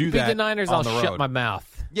 If you do beat that the Niners, on I'll the road. shut my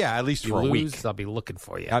mouth. Yeah, at least you for a lose, week. I'll be looking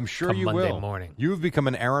for you. I'm sure come you Monday will. Morning. You've become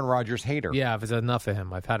an Aaron Rodgers hater. Yeah, I've had enough of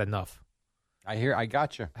him. I've had enough. I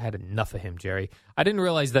got you. I had enough of him, Jerry. I didn't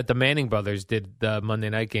realize that the Manning brothers did the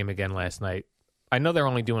Monday night game again last night. I know they're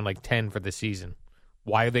only doing like 10 for the season.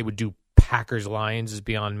 Why they would do Packers-Lions is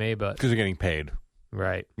beyond me, but because they're getting paid.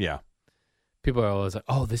 Right. Yeah. People are always like,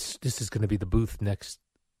 oh, this is going to be the booth next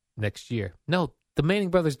year. No, the Manning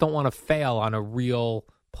brothers don't want to fail on a real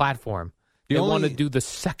platform. They want to do the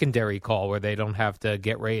secondary call where they don't have to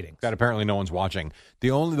get ratings. That apparently no one's watching.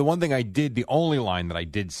 The only line that I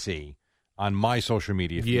did see on my social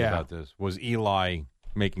media feed about this was Eli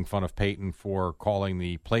making fun of Peyton for calling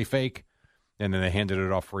the play fake, and then they handed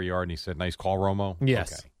it off for a yard, and he said, nice call, Romo.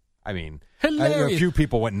 Yes. Okay. I mean, hilarious. A few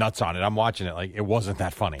people went nuts on it. I'm watching it like it wasn't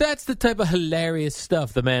that funny. That's the type of hilarious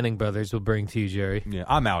stuff the Manning brothers will bring to you, Jerry. Yeah,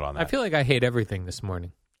 I'm out on that. I feel like I hate everything this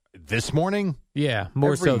morning. This morning? Yeah,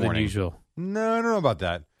 more Every so morning. than usual. No, I don't know about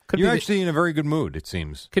that. You're actually in a very good mood, it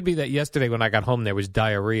seems. Could be that yesterday when I got home there was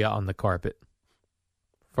diarrhea on the carpet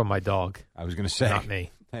from my dog. I was going to say. Not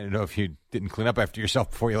me. I don't know if you didn't clean up after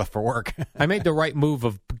yourself before you left for work. I made the right move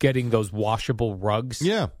of getting those washable rugs.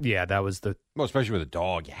 Yeah. Yeah, that was the... Well, especially with a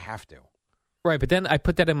dog, you have to. Right, but then I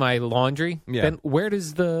put that in my laundry. Yeah. Then where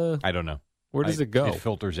does the... I don't know. Where does it go? It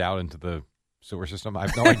filters out into the sewer system. I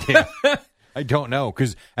have no idea. I don't know,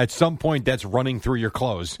 because at some point that's running through your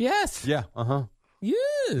clothes. Yes. Yeah, uh-huh.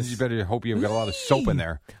 Yes. You better hope you've got a lot of soap in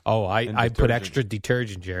there. Oh, I put extra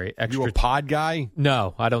detergent, Jerry. Extra. You a pod guy?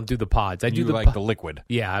 No, I don't do the pods. I do the liquid.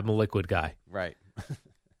 Yeah, I'm a liquid guy. Right.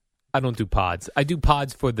 I don't do pods. I do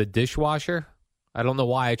pods for the dishwasher. I don't know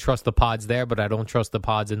why I trust the pods there, but I don't trust the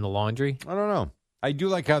pods in the laundry. I don't know. I do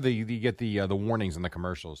like how you get the warnings in the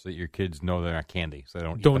commercials that your kids know they're not candy, so they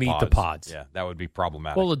don't eat the pods. Yeah, that would be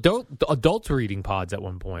problematic. Well, adults were eating pods at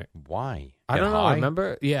one point. Why? I don't know. High?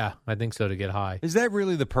 Remember? Yeah, I think so, to get high. Is that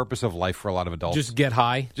really the purpose of life for a lot of adults? Just get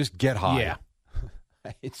high? Just get high.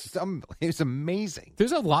 Yeah. It's amazing.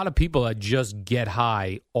 There's a lot of people that just get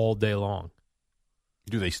high all day long.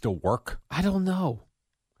 Do they still work? I don't know.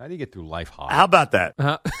 How do you get through life high? How about that?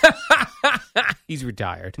 He's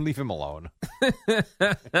retired. Leave him alone.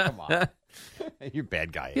 Come on. You're a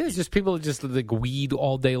bad guy. Yeah, it's just people just like weed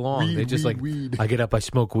all day long. They just weed. I get up, I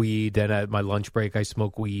smoke weed. Then at my lunch break, I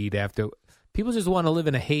smoke weed. After people just want to live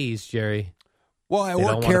in a haze, Jerry. Well, I They work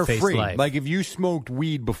don't wanna face carefree. life. Like if you smoked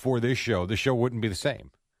weed before this show wouldn't be the same.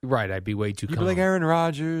 Right, I'd be way too You'd calm. be like Aaron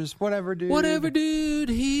Rodgers, whatever, dude. Whatever, dude.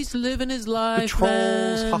 He's living his life. The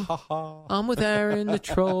trolls. man. Ha, ha, ha. I'm with Aaron, the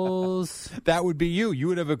trolls. That would be you. You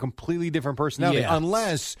would have a completely different personality Yeah.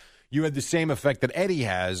 unless you had the same effect that Eddie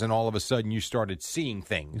has, and all of a sudden you started seeing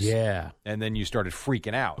things. Yeah. And then you started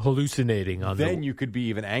freaking out. Hallucinating on Then you could be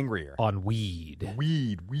even angrier. on weed.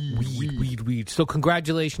 Weed. So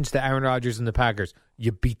congratulations to Aaron Rodgers and the Packers.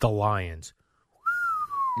 You beat the Lions.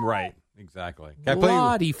 Right. Exactly. Can I play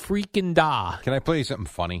Bloody freaking da. Can I play you something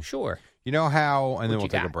funny? Sure. You know how, and then What we'll you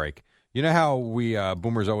take a got? break. You know how we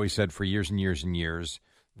boomers always said for years and years and years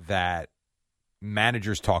that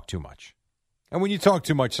managers talk too much. And when you talk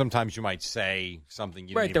too much, sometimes you might say something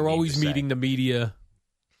you Right, didn't they're even mean always to say. meeting the media.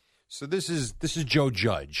 So this is Joe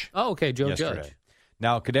Judge. Oh, okay, Joe yesterday. Judge.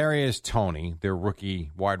 Now, Kadarius Toney, their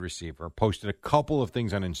rookie wide receiver, posted a couple of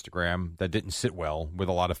things on Instagram that didn't sit well with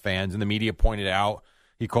a lot of fans, and the media pointed out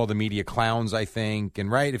He called the media clowns, I think,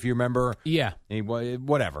 and right, if you remember. Yeah.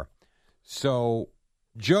 Whatever. So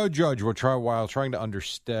Joe Judge will try, while trying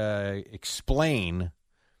to explain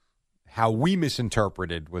how we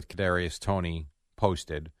misinterpreted what Kadarius Toney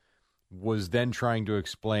posted, was then trying to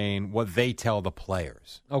explain what they tell the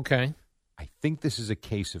players. Okay. I think this is a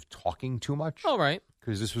case of talking too much. All right.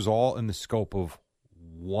 Because this was all in the scope of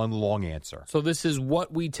one long answer. So this is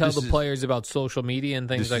what we tell the players about social media and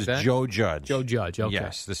things like that? This is Joe Judge. Joe Judge, okay.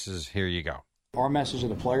 Yes, this is, here you go. Our message to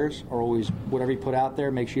the players are always whatever you put out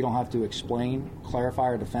there, make sure you don't have to explain, clarify,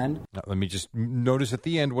 or defend. Now, let me just notice at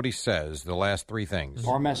the end what he says, the last three things.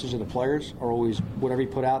 Our message to the players are always whatever you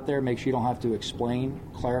put out there, make sure you don't have to explain,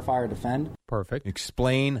 clarify, or defend. Perfect.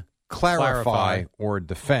 Explain, clarify. Or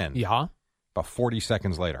defend. Yeah. About 40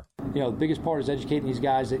 seconds later. You know, the biggest part is educating these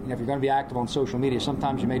guys that, you know, if you're going to be active on social media,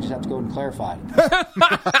 sometimes you may just have to go and clarify.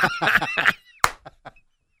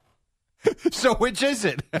 So which is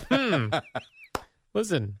it?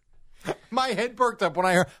 Listen. My head perked up when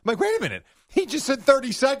I heard, I'm like, wait a minute. He just said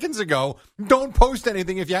 30 seconds ago, don't post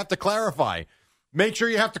anything if you have to clarify. Make sure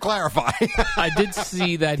you have to clarify. I did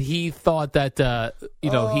see that he thought that,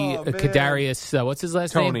 Kadarius, what's his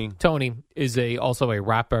last name? Tony is also a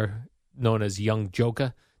rapper known as Young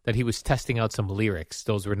Joker, that he was testing out some lyrics.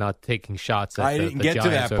 Those were not taking shots at I didn't get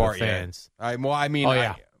Giants to that part fans.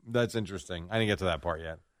 Yet. That's interesting. I didn't get to that part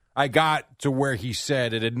yet. I got to where he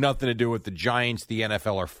said it had nothing to do with the Giants, the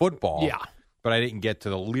NFL, or football. Yeah. But I didn't get to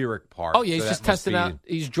the lyric part. Oh, yeah, he's just testing out.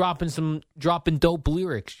 He's dropping dope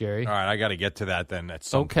lyrics, Jerry. All right, I got to get to that then at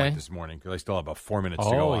some point this morning because I still have about 4 minutes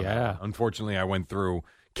to go on that. Unfortunately, I went through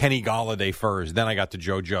Kenny Golladay first. Then I got to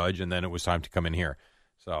Joe Judge, and then it was time to come in here.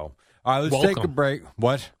 So, all right, let's take a break.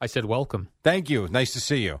 What? I said welcome. Thank you. Nice to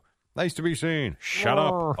see you. Nice to be seen. Shut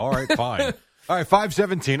up. All right, fine. All right,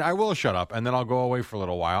 5:17. I will shut up, and then I'll go away for a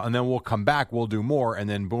little while, and then we'll come back. We'll do more, and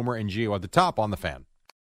then Boomer and Gio at the top on the Fan.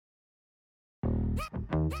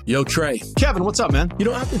 Yo, Trey. Kevin, what's up, man? You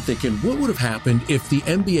know, I've been thinking, what would have happened if the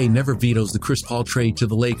NBA never vetoes the Chris Paul trade to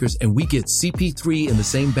the Lakers and we get CP3 in the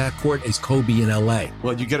same backcourt as Kobe in LA?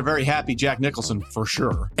 Well, you get a very happy Jack Nicholson, for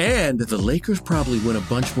sure. And the Lakers probably win a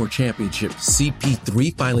bunch more championships.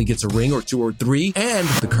 CP3 finally gets a ring or two or three, and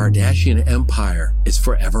the Kardashian empire is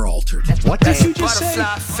forever altered. What did you just say?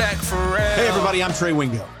 Hey, everybody, I'm Trey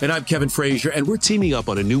Wingo. And I'm Kevin Frazier, and we're teaming up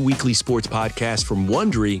on a new weekly sports podcast from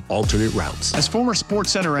Wondery, Alternate Routes. As former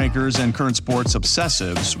Sports Center anchors and current sports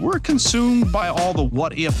obsessives, we're consumed by all the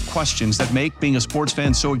what-if questions that make being a sports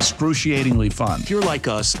fan so excruciatingly fun. If you're like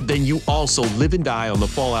us, then you also live and die on the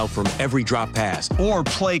fallout from every drop pass. Or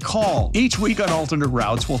play call. Each week on Alternate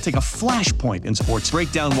Routes, we'll take a flashpoint in sports,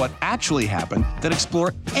 break down what actually happened, then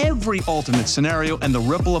explore every alternate scenario and the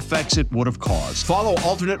ripple effects it would have caused. Follow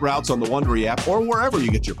Alternate Routes on the Wondery app or wherever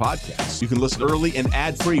you get your podcasts. You can listen early and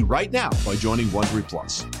ad-free right now by joining Wondery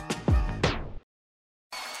Plus.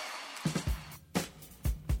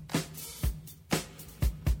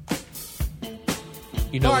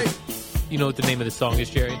 You know what the name of the song is,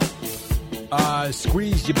 Jerry?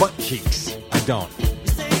 Squeeze Your Butt Cheeks. I don't.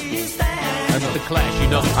 That's the Clash. You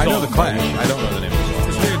know the song. I know the Clash. I don't know the name of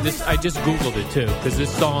the song. It's weird. I just Googled it, too, because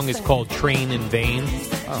this song is called Train in Vain.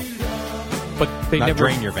 Oh. But they Not never...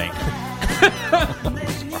 Drain Your Vein.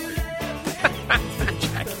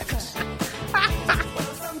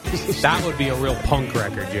 That would be a real punk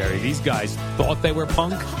record, Jerry. These guys thought they were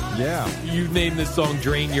punk. Yeah. You named the song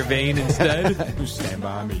Drain Your Vein instead. Stand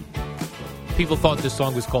By Me. People thought this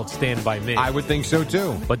song was called Stand By Me. I would think so,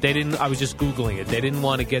 too. But they didn't. I was just Googling it. They didn't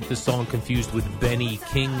want to get the song confused with Benny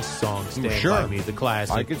King's song Stand By Me, the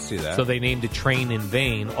classic. I could see that. So they named it Train in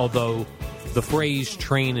Vain, although the phrase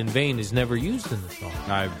Train in Vain is never used in the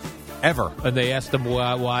song. Ever. And they asked him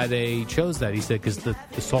why they chose that. He said because the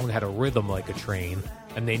song had a rhythm like a train,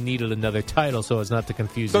 and they needed another title so as not to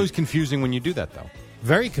confuse it. So it's confusing when you do that, though.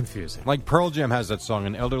 Very confusing. Like Pearl Jam has that song,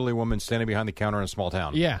 An Elderly Woman Standing Behind the Counter in a Small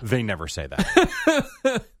Town. Yeah. They never say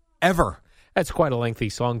that. Ever. That's quite a lengthy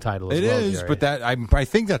song title as well, It is, Jerry. but I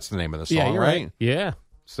think that's the name of the song, yeah, you're right? Yeah.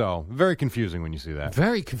 So, very confusing when you see that.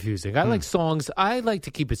 Very confusing. I like songs. I like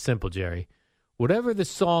to keep it simple, Jerry. Whatever the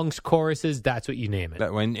song's chorus is, that's what you name it.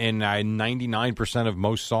 In 99% of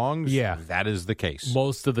most songs, that is the case.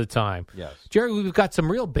 Most of the time. Yes. Jerry, we've got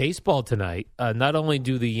some real baseball tonight. Not only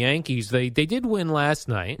do the Yankees, they did win last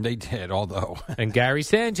night. They did, although. And Gary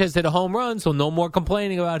Sanchez hit a home run, so no more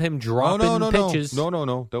complaining about him dropping pitches.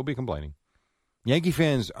 No. They'll be complaining. Yankee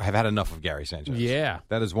fans have had enough of Gary Sanchez. Yeah.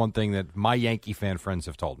 That is one thing that my Yankee fan friends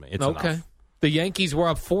have told me. It's enough. The Yankees were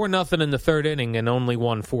up 4-0 in the third inning and only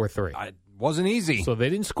won 4-3. Wasn't easy. So they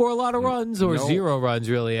didn't score a lot of runs or 0 runs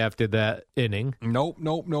really after that inning. Nope.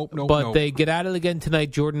 But they get at it again tonight.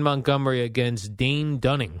 Jordan Montgomery against Dane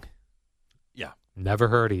Dunning. Yeah. Never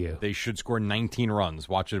heard of you. They should score 19 runs.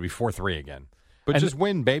 Watch it be 4-3 again. But just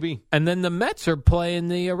win, baby. And then the Mets are playing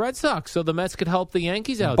the Red Sox, so the Mets could help the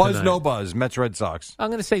Yankees out Buzz, tonight. no buzz. Mets, Red Sox. I'm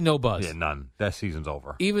going to say no buzz. Yeah, none. That season's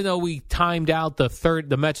over. Even though we timed out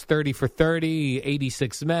the Mets 30 for 30,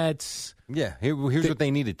 86 Mets. Yeah, here's what they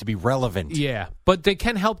needed to be relevant. Yeah, but they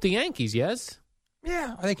can help the Yankees, yes?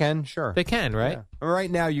 Yeah, they can, sure. They can, right? Yeah.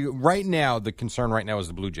 Right now, the concern right now is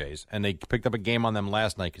the Blue Jays, and they picked up a game on them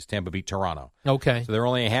last night because Tampa beat Toronto. Okay. So they're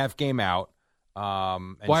only a half game out.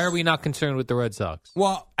 Why are we not concerned with the Red Sox?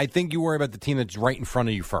 Well, I think you worry about the team that's right in front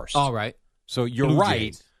of you first. All right. So you're Blue right,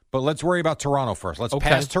 Jays. but let's worry about Toronto first. Let's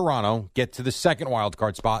pass Toronto, get to the second wild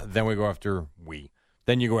card spot, then we go after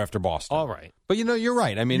Then you go after Boston. All right. But, you're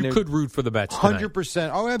right. I mean, you could root for the Mets tonight.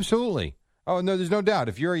 100%. Oh, absolutely. Oh, no, there's no doubt.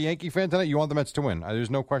 If you're a Yankee fan tonight, you want the Mets to win. There's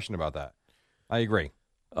no question about that. I agree.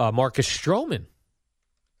 Marcus Stroman.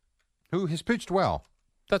 Who has pitched well.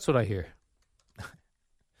 That's what I hear.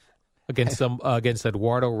 Against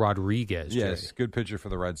Eduardo Rodriguez. Yes, Jerry. good pitcher for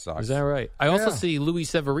the Red Sox. Is that right? I also see Luis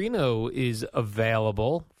Severino is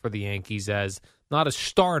available for the Yankees as not a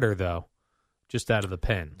starter, though, just out of the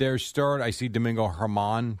pen. Their start, I see Domingo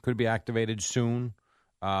Germán could be activated soon.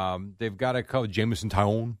 They've got a couple. Jameson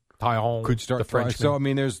Taillon could start the Frenchman. So, I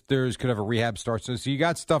mean, there's could have a rehab start. So you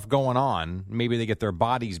got stuff going on. Maybe they get their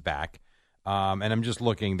bodies back. And I'm just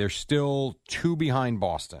looking. They're still 2 behind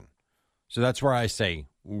Boston. So that's where I say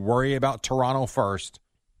worry about Toronto first,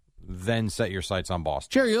 then set your sights on Boston.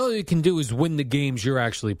 Jerry, all you can do is win the games you're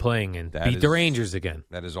actually playing in. Beat the Rangers again.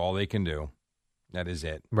 That is all they can do. That is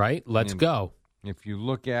it. Right? Let's go. If you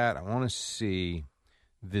look at, I want to see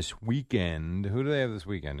this weekend. Who do they have this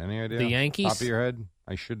weekend? Any idea? The Yankees? Top of your head?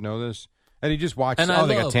 I should know this. Eddie, just watch. And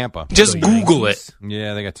they got Tampa. Just Google it.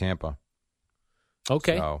 Yeah, they got Tampa.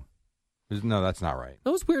 Okay. So, no, that's not right.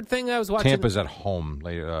 That was a weird thing I was watching. Tampa's at home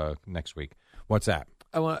later next week. What's that?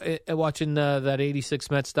 Watching that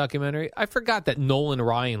 86 Mets documentary. I forgot that Nolan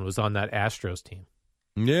Ryan was on that Astros team.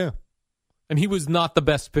 Yeah. And he was not the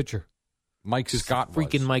best pitcher. Mike Scott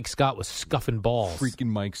was. Mike Scott was scuffing balls. Freaking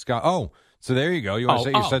Mike Scott. Oh, so there you go. You want to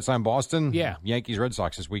set your sights on Boston? Yeah. Yankees, Red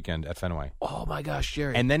Sox this weekend at Fenway. Oh, my gosh,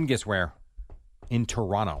 Jerry. And then guess where? In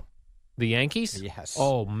Toronto. The Yankees? Yes.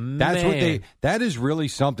 Oh, man. That is really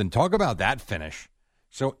something. Talk about that finish.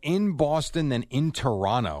 So in Boston, then in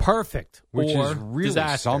Toronto. Perfect. Which or is really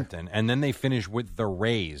disaster. something. And then they finish with the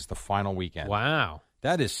Rays the final weekend. Wow.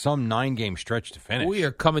 That is some 9-game stretch to finish. We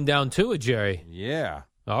are coming down to it, Jerry. Yeah.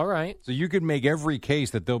 All right. So you could make every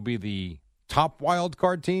case that they'll be the top wild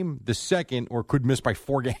card team, the second, or could miss by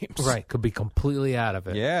 4 games. Right. Could be completely out of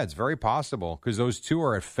it. Yeah, it's very possible because those two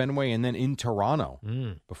are at Fenway and then in Toronto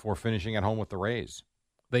before finishing at home with the Rays.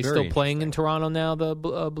 They still playing in Toronto now, the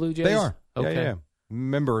Blue Jays? They are. Okay. Yeah.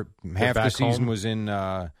 Remember, half the season was in.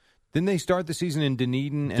 Didn't they start the season in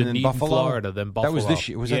Dunedin and then Buffalo? Florida, then Buffalo. That was this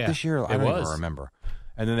year. Was that this year? I don't even remember.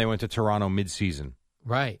 And then they went to Toronto mid-season.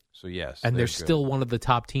 Right. So yes, and they're still one of the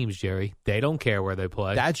top teams, Jerry. They don't care where they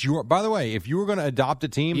play. That's your. By the way, if you were going to adopt a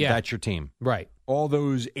team, that's your team. Right. All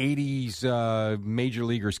those '80s major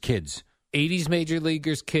leaguers kids. '80s major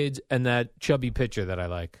leaguers kids, and that chubby pitcher that I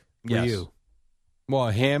like. Yes. You. Well,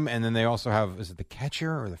 him, and then they also have, is it the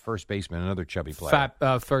catcher or the first baseman? Another chubby player.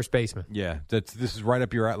 Fat first baseman. Yeah, this is right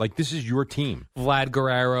up your alley. Like, this is your team. Vlad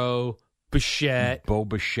Guerrero, Bichette. Bo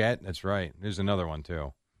Bichette, that's right. There's another one,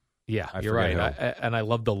 too. Yeah, you're right. And I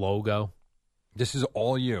love the logo. This is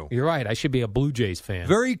all you. You're right. I should be a Blue Jays fan.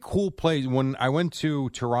 Very cool place. When I went to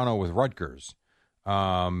Toronto with Rutgers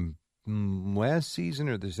last season,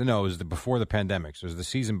 or this, no, it was before the pandemic, so it was the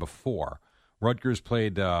season before. Rutgers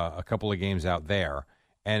played a couple of games out there,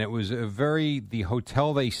 and it was the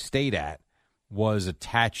hotel they stayed at was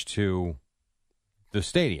attached to the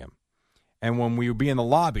stadium. And when we would be in the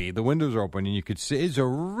lobby, the windows are open, and you could see it's a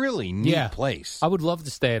really neat place. I would love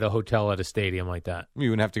to stay at a hotel at a stadium like that.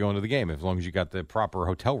 You wouldn't have to go into the game as long as you got the proper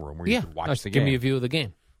hotel room where you could watch the game. Give me a view of the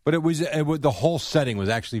game. But it was the whole setting was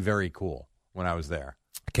actually very cool when I was there.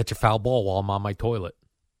 Catch a foul ball while I'm on my toilet.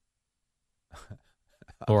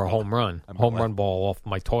 Or a home run. Run ball off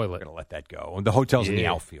my toilet. I'm going to let that go. The hotel's in the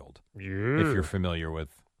outfield. Yeah. If you're familiar with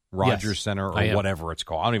Rogers Center or whatever it's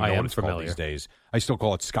called. I don't even know what it's called these days. I still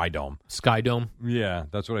call it Sky Dome. Sky Dome? Yeah,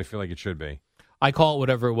 that's what I feel like it should be. I call it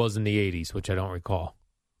whatever it was in the 80s, which I don't recall.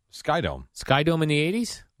 Sky Dome. Sky Dome in the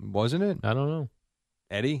 80s? Wasn't it? I don't know.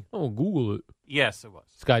 Eddie? Oh, Google it. Yes, it was.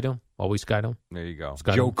 Sky Dome. Always Sky Dome. There you go.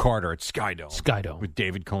 Sky Joe Dome. Carter at Sky Dome. Sky Dome. With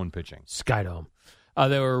David Cohn pitching. Sky Dome.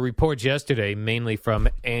 There were reports yesterday, mainly from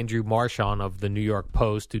Andrew Marchand of the New York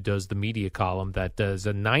Post, who does the media column, that there's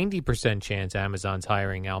a 90% chance Amazon's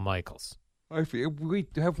hiring Al Michaels.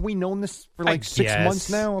 Have we known this for like 6 months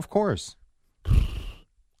now? Of course.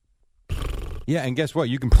 Yeah, and guess what?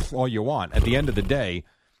 You can all you want. At the end of the day,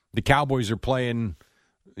 the Cowboys are playing,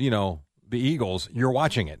 the Eagles. You're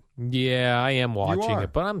watching it. Yeah, I am watching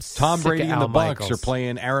it, but I'm Tom sick Brady of and Al the Bucs Michaels. are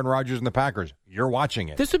playing Aaron Rodgers and the Packers. You're watching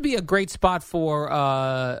it. This would be a great spot for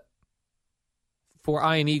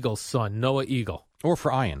Ian Eagle's son, Noah Eagle. Or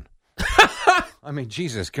for Ian. I mean,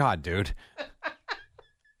 Jesus God, dude.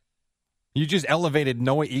 You just elevated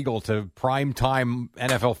Noah Eagle to primetime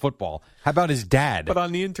NFL football. How about his dad? But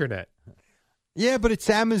on the internet. Yeah, but it's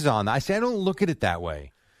Amazon. I don't look at it that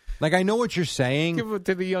way. Like, I know what you're saying. Give it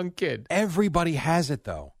to the young kid. Everybody has it,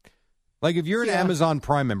 though. Like, if you're an Amazon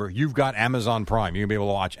Prime member, you've got Amazon Prime. You're going to be able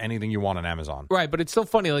to watch anything you want on Amazon. Right, but it's so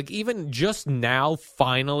funny. Like, even just now,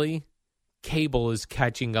 finally, cable is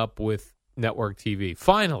catching up with network TV.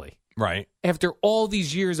 Finally. Right. After all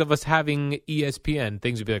these years of us having ESPN,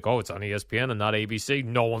 things would be like, oh, it's on ESPN and not ABC.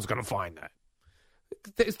 No one's going to find that.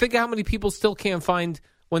 Think how many people still can't find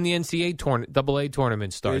when the NCAA AA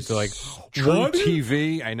tournament starts. They're like, True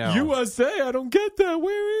TV, I know. USA, I don't get that.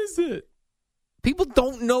 Where is it? People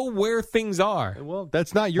don't know where things are. Well,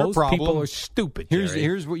 that's not your Most problem. people are stupid,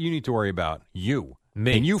 Here's what you need to worry about. You.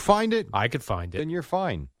 Me. Can you find it? I could find it. Then you're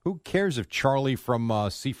fine. Who cares if Charlie from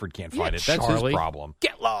Seaford can't find it? That's Charlie. his problem.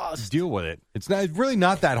 Get lost. Deal with it. It's really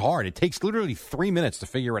not that hard. It takes literally 3 minutes to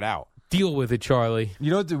figure it out. Deal with it, Charlie. We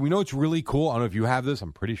know what's really cool? I don't know if you have this.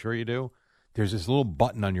 I'm pretty sure you do. There's this little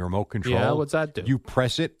button on your remote control. Yeah, what's that do? You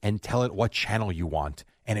press it and tell it what channel you want,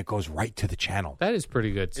 and it goes right to the channel. That is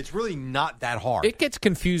pretty good. It's really not that hard. It gets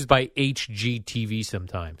confused by HGTV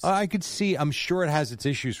sometimes. I could see. I'm sure it has its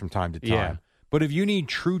issues from time to time. Yeah. But if you need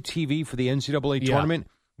True TV for the NCAA tournament,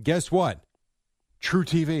 guess what? True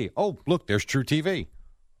TV. Oh, look, there's True TV.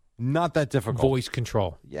 Not that difficult. Voice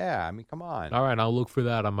control. Yeah, I mean, come on. All right, I'll look for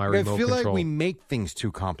that on my I remote feel control. like we make things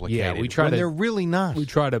too complicated. Yeah, we try when to. They're really not. We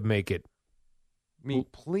try to make it. I mean,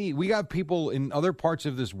 please. We got people in other parts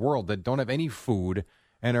of this world that don't have any food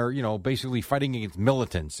and are, basically fighting against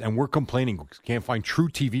militants, and we're complaining we can't find True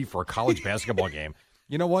TV for a college basketball game.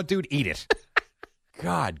 You know what, dude? Eat it.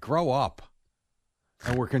 God, grow up.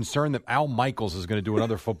 And we're concerned that Al Michaels is going to do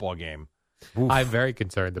another football game. Oof. I'm very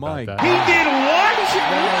concerned about that. He did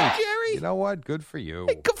what? Jerry? You know what? Good for you.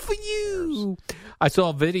 Hey, good for you. I saw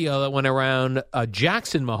a video that went around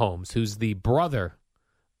Jackson Mahomes, who's the brother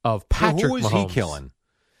of Patrick Mahomes. Who was Mahomes. he killing?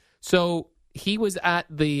 So he was at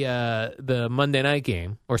the Monday night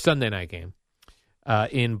game or Sunday night game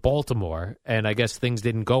in Baltimore, and I guess things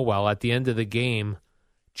didn't go well. At the end of the game,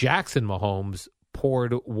 Jackson Mahomes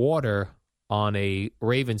poured water on a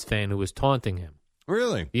Ravens fan who was taunting him.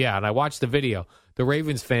 Really? Yeah, and I watched the video. The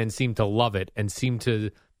Ravens fan seemed to love it and seemed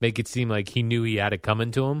to make it seem like he knew he had it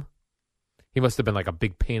coming to him. He must have been like a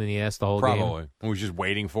big pain in the ass the whole game. Probably. And was just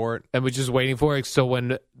waiting for it. And was just waiting for it. So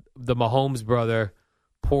when the Mahomes brother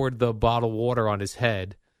poured the bottled water on his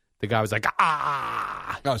head, the guy was like,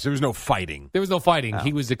 ah! No, so there was no fighting. There was no fighting. Oh.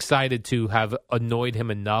 He was excited to have annoyed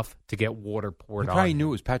him enough to get water poured He on probably him. knew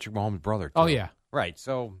it was Patrick Mahomes' brother, too. Oh, yeah. Right,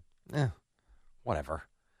 so, whatever.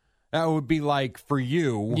 That would be like for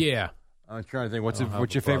you. Yeah. I'm trying to think. What's I don't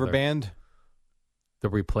have your a favorite brother. band? The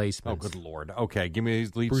Replacements. Oh, good Lord. Okay, give me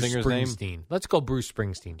his lead Bruce singer's Springsteen. name. Let's go Bruce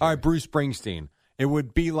Springsteen. All right, Bruce Springsteen. It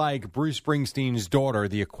would be like Bruce Springsteen's daughter,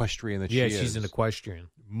 the equestrian that she is. Yeah, she's an equestrian.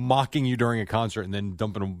 Mocking you during a concert and then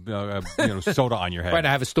dumping soda on your head. Right,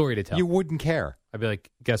 I have a story to tell. You wouldn't care. I'd be like,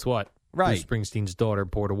 guess what? Right. Bruce Springsteen's daughter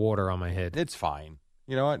poured water on my head. It's fine.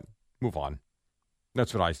 You know what? Move on.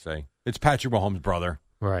 That's what I say. It's Patrick Mahomes' brother.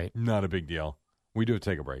 Right. Not a big deal. We do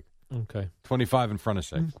take a break. Okay. 25 in front of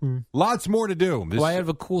 6. Lots more to do. Well, I have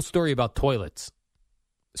a cool story about toilets.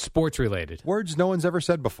 Sports related. Words no one's ever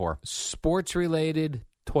said before. Sports related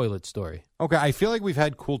toilet story. Okay, I feel like we've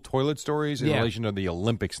had cool toilet stories in Yeah. relation to the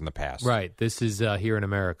Olympics in the past. Right. This is here in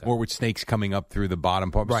America. Or with snakes coming up through the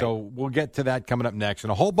bottom part. Right. So we'll get to that coming up next.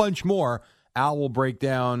 And a whole bunch more. Al will break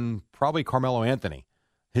down probably Carmelo Anthony,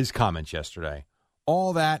 his comments yesterday.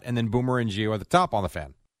 All that, and then Boomer and Gio at the top on the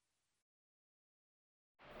Fan.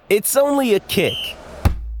 It's only a kick,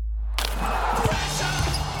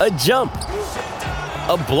 a jump,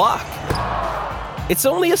 a block. It's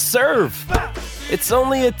only a serve. It's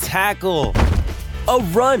only a tackle, a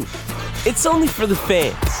run. It's only for the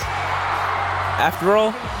fans. After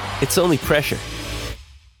all, it's only pressure.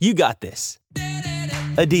 You got this.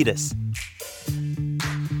 Adidas.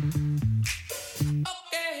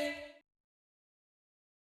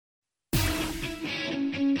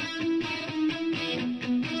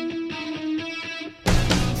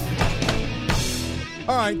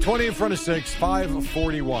 right, 20 in front of 6,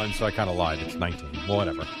 5:41, so I kind of lied. It's 19. Well,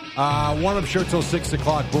 whatever. One-up show till 6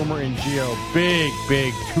 o'clock. Boomer and Gio.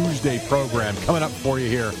 Big Tuesday program coming up for you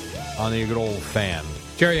here on the good old fan.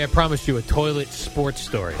 Jerry, I promised you a toilet sports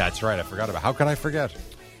story. That's right. I forgot about it. How could I forget?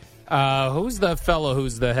 Who's the fellow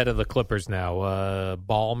who's the head of the Clippers now?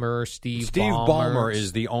 Ballmer, Steve Ballmer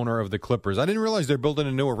is the owner of the Clippers. I didn't realize they're building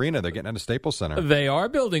a new arena. They're getting out of Staples Center. They are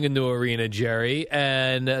building a new arena, Jerry,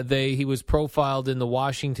 and he was profiled in the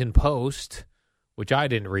Washington Post, which I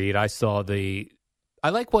didn't read. I saw I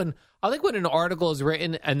like when an article is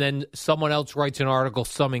written and then someone else writes an article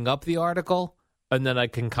summing up the article. And then I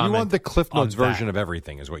can comment. You want the Cliff Notes version of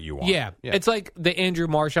everything is what you want. Yeah. It's like the Andrew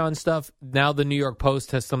Marchand stuff. Now the New York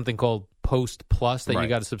Post has something called Post Plus that you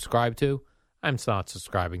got to subscribe to. I'm not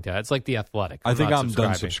subscribing to that. It's like The Athletic. I think I'm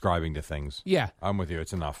done subscribing to things. Yeah. I'm with you.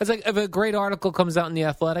 It's enough. It's like if a great article comes out in The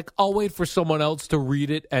Athletic, I'll wait for someone else to read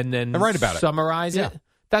it and then write about summarize it.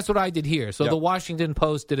 That's what I did here. So Yep. the Washington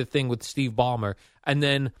Post did a thing with Steve Ballmer, and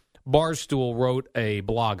then Barstool wrote a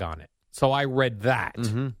blog on it. So I read that.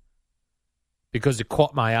 Mm-hmm. Because it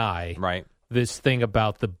caught my eye. Right. This thing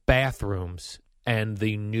about the bathrooms and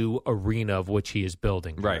the new arena of which he is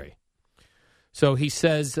building. Jerry. Right. So he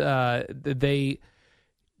says they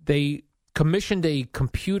commissioned a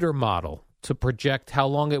computer model to project how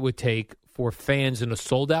long it would take for fans in a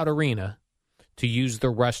sold-out arena to use the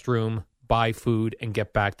restroom, buy food, and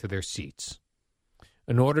get back to their seats.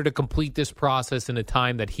 In order to complete this process in a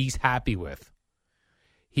time that he's happy with,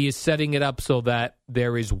 he is setting it up so that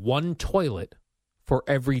there is one toilet for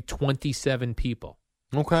every 27 people.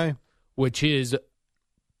 Okay. Which is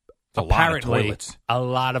apparently a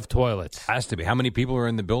lot of toilets. Has to be. How many people are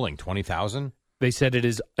in the building? 20,000? They said it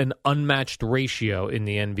is an unmatched ratio in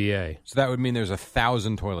the NBA. So that would mean there's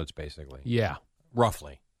 1,000 toilets, basically. Yeah.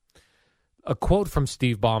 Roughly. A quote from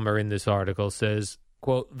Steve Ballmer in this article says,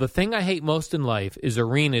 quote, "The thing I hate most in life is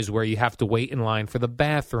arenas where you have to wait in line for the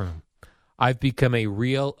bathroom. I've become a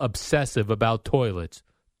real obsessive about toilets.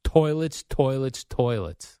 Toilets.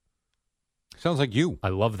 Sounds like you. I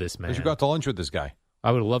love this man. You got to lunch with this guy.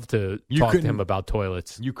 I would love to talk to him about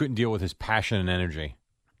toilets. You couldn't deal with his passion and energy.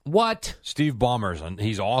 What? Steve Ballmer's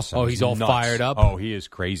he's awesome. Oh, he's all nuts. fired up? Oh, he is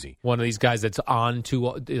crazy. One of these guys that's on too,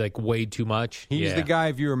 like, way too much. He's the guy,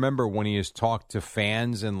 if you remember, when he has talked to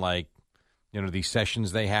fans and, like, you know, these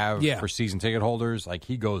sessions they have for season ticket holders, like,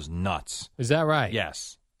 he goes nuts. Is that right?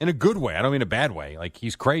 Yes. In a good way. I don't mean a bad way. Like,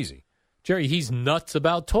 he's crazy. Jerry, he's nuts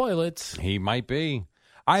about toilets. He might be.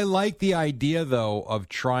 I like the idea, though, of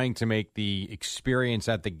trying to make the experience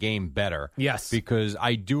at the game better. Yes. Because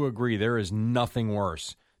I do agree there is nothing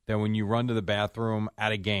worse than when you run to the bathroom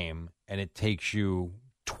at a game and it takes you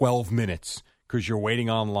 12 minutes because you're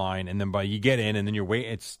waiting online, and then you get in and then you're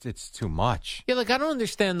waiting. It's too much. Yeah, like, I don't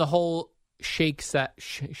understand the whole Shake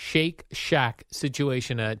Shack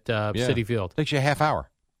situation at Citi Field. Takes you a half hour.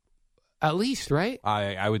 At least, right?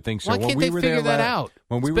 I would think so. Why can't they figure that out?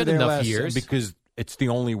 When we It's were been there enough last, years. because it's the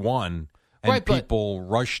only one, and Right, but- people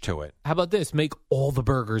rush to it. How about this? Make all the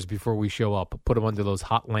burgers before we show up. Put them under those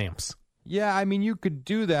hot lamps. Yeah, I mean, you could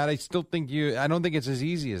do that. I still think I don't think it's as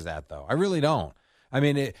easy as that, though. I really don't. I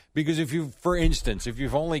mean, because for instance, if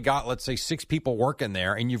you've only got, let's say, 6 people working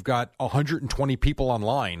there and you've got 120 people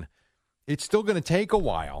online, it's still going to take a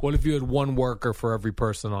while. What if you had one worker for every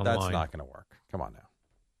person online? That's not going to work. Come on now.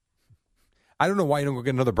 I don't know why you don't go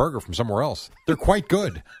get another burger from somewhere else. They're quite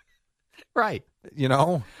good. Right. You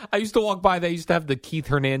know? I used to walk by. They used to have the Keith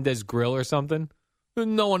Hernandez grill or something.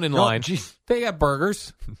 No one in line. Geez. They got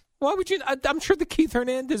burgers. Why would you? I'm sure the Keith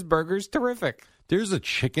Hernandez burger is terrific. There's a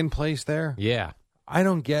chicken place there. Yeah. I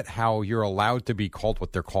don't get how you're allowed to be called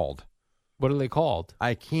what they're called. What are they called?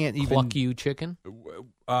 I can't even. Cluck you chicken?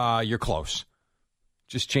 You're close.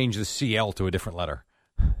 Just change the CL to a different letter.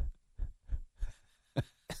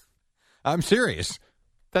 I'm serious.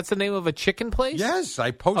 That's the name of a chicken place? Yes,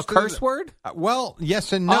 I posted a curse word? Well,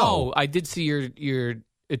 yes and no. Oh, I did see your.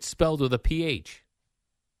 It's spelled with a PH.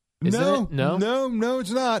 Isn't no, it? No,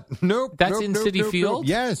 it's not. Nope. That's nope, in nope, Citi nope, Field? Nope.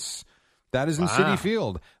 Yes, that is in Wow. Citi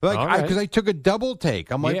Field. Like, All right. because I took a double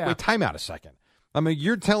take. I'm like, Yeah. wait, time out a second. I mean,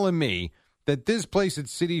 you're telling me that this place at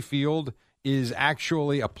Citi Field is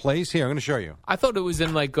actually a place? Here, I'm going to show you. I thought it was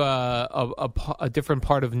in like a different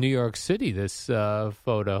part of New York City. This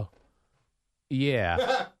photo.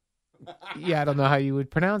 Yeah. Yeah, I don't know how you would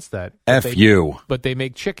pronounce that. But they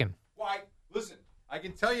make chicken. Why? Listen, I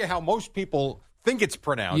can tell you how most people think it's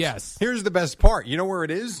pronounced. Yes. Here's the best part. You know where it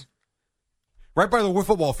is? Right by the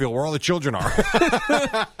wiffle ball field where all the children are.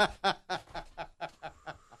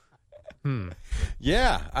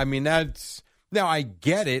 Yeah, I mean, that's... Now, I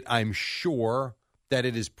get it. I'm sure that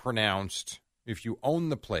it is pronounced, if you own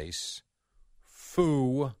the place,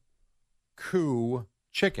 Foo Coo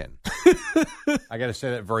Chicken. I got to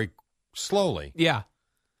say that very slowly. Yeah.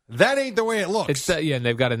 That ain't the way it looks. It's and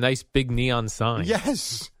they've got a nice big neon sign.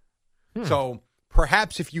 Yes. So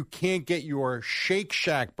perhaps if you can't get your Shake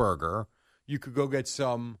Shack burger, you could go get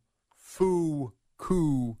some Foo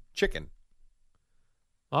Coo Chicken.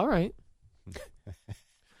 All right.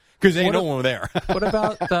 Because ain't no one there. What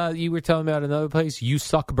about, you were telling me about another place, You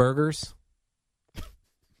Suck Burgers?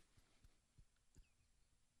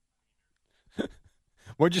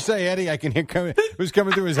 What'd you say, Eddie? I can hear who's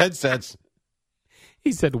coming through his headsets.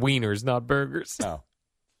 He said wieners, not burgers. Oh.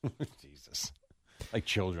 Jesus. Like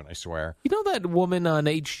children, I swear. You know that woman on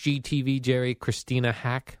HGTV, Jerry, Christina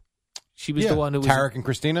Hack? She was the one who was... Tarek and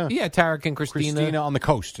Christina? Yeah, Tarek and Christina. Christina on the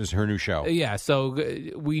Coast is her new show. Yeah, so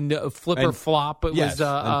we know Flip or Flop. It yes, was,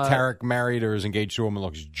 and Tarek married or is engaged to a woman who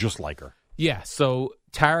looks just like her. Yeah, so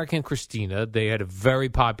Tarek and Christina, they had a very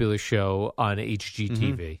popular show on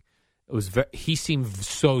HGTV. It was he seemed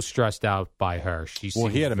so stressed out by her.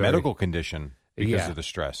 He had a medical condition because of the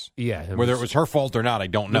stress. Yeah. Whether it was her fault or not, I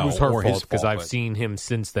don't know. It was her or fault because I've seen him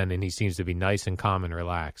since then, and he seems to be nice and calm and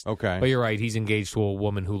relaxed. Okay. But you're right. He's engaged to a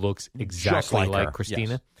woman who looks exactly like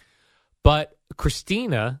Christina. Yes. But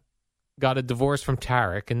Christina got a divorce from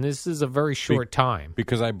Tarek, and this is a very short time.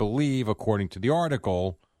 Because I believe, according to the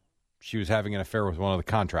article, she was having an affair with one of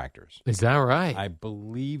the contractors. Is that right? I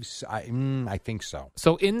believe so. I think so.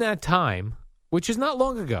 So in that time, which is not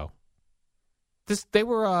long ago, they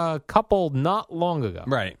were a couple not long ago.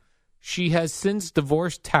 Right. She has since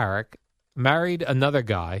divorced Tarek, married another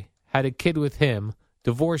guy, had a kid with him,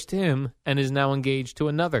 divorced him, and is now engaged to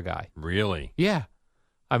another guy. Really? Yeah.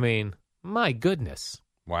 I mean, my goodness.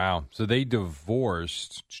 Wow. So they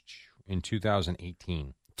divorced in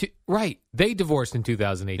 2018. Right. They divorced in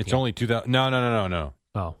 2018. It's only 2000. No.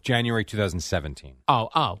 Oh. January 2017. Oh.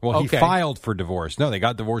 Well, okay. he filed for divorce. No, they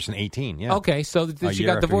got divorced in 18. Yeah. Okay, so she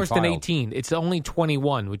got divorced in 18. It's only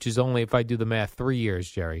 21, which is only, if I do the math, 3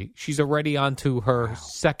 years, Jerry. She's already on to her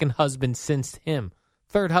second husband since him.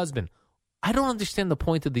 Third husband. I don't understand the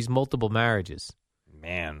point of these multiple marriages.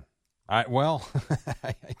 Man. I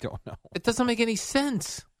don't know. It doesn't make any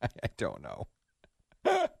sense. I don't know.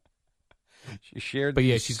 She shared, but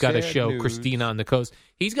yeah, she's got a show, news. Christina on the Coast.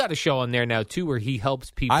 He's got a show on there now too, where he helps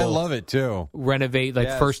people. I love it too. Renovate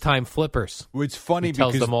first time flippers. It's funny he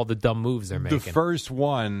tells because them all the dumb moves they're making. The first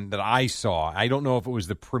one that I saw, I don't know if it was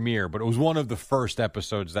the premiere, but it was one of the first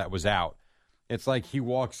episodes that was out. It's like he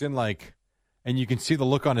walks in and you can see the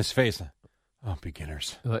look on his face. Oh,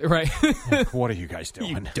 beginners. Right. Like, what are you guys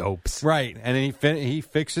doing? You dopes. Right. And then he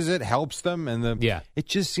fixes it, helps them. And it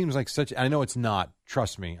just seems like I know it's not.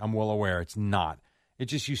 Trust me. I'm well aware it's not. It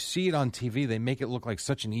just, you see it on TV. They make it look like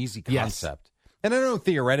such an easy concept. Yes. And I know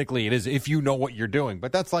theoretically it is if you know what you're doing.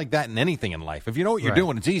 But that's like that in anything in life. If you know what you're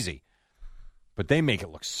doing, it's easy. But they make it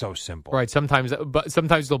look so simple. Right. Sometimes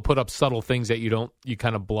they'll put up subtle things that you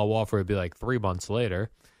kind of blow off, or it'd be like 3 months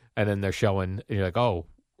later. And then they're showing, and you're like, oh,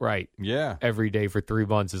 right. Yeah. Every day for 3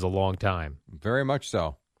 months is a long time. Very much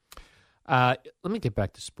so. Let me get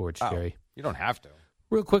back to sports, Jerry. You don't have to.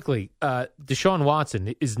 Real quickly, Deshaun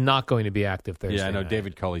Watson is not going to be active Thursday Yeah, I know. night.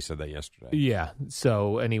 David Culley said that yesterday. Yeah.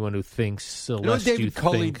 So anyone who thinks... You know what David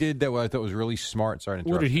Culley did that I thought was really smart? Sorry to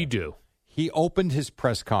interrupt. What did he do? He opened his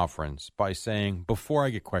press conference by saying, before I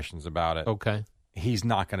get questions about it, he's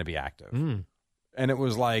not going to be active. And it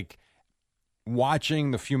was like...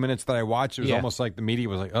 Watching the few minutes that I watched, it was almost like the media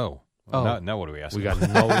was like, now what do we ask? We got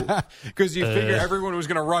no... Because you figure everyone was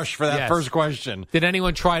going to rush for that first question. Did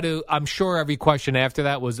anyone try to... I'm sure every question after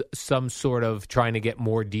that was some sort of trying to get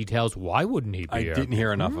more details. Why wouldn't he be I here? didn't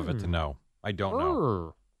hear enough of it to know. I don't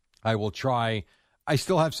know. I will try. I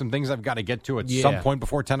still have some things I've got to get to at some point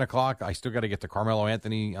before 10 o'clock. I still got to get to Carmelo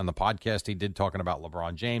Anthony on the podcast he did talking about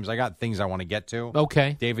LeBron James. I got things I want to get to.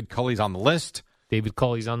 Okay. David Culley's on the list. David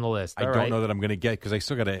Culley's on the list. I don't know that I'm going to get because I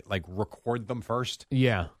still got to record them first.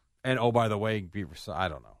 Yeah. And by the way, I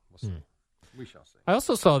don't know. We'll see. We shall see. I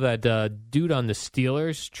also saw that dude on the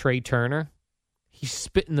Steelers, Trey Turner. He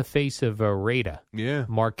spit in the face of Raider. Yeah.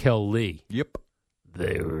 Markel Lee. Yep.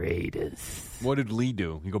 The Raiders. What did Lee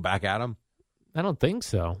do? He go back at him? I don't think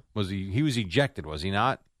so. He was ejected, was he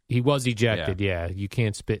not? He was ejected, yeah. You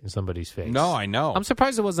can't spit in somebody's face. No, I know. I'm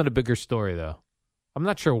surprised it wasn't a bigger story, though. I'm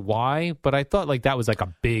not sure why, but I thought that was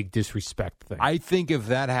a big disrespect thing. I think if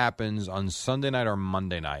that happens on Sunday night or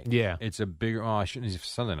Monday night, it's a bigger. I shouldn't say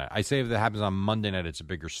Sunday night. I say if that happens on Monday night, it's a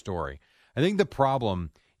bigger story. I think the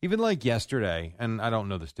problem, even like yesterday, and I don't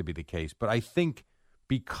know this to be the case, but I think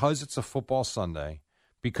because it's a football Sunday,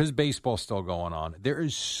 because baseball's still going on, there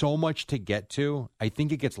is so much to get to. I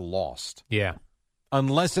think it gets lost. Yeah.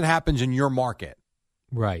 Unless it happens in your market.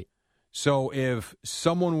 Right. So if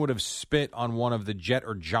someone would have spit on one of the Jet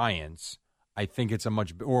or Giants, I think it's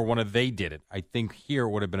or one of they did it. I think here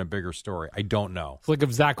would have been a bigger story. I don't know. It's like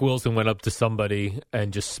if Zach Wilson went up to somebody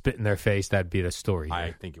and just spit in their face, that'd be the story.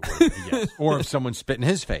 I think it would have been, yes. Or if someone spit in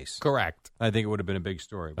his face. Correct. I think it would have been a big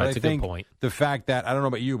story. But That's I a think good point. The fact that, I don't know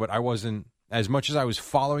about you, but I wasn't, as much as I was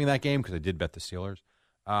following that game, because I did bet the Steelers,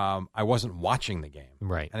 I wasn't watching the game.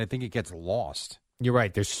 Right. And I think it gets lost. You're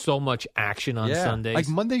right. There's so much action on Sundays. Like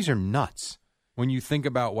Mondays are nuts when you think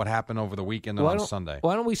about what happened over the weekend and on Sunday.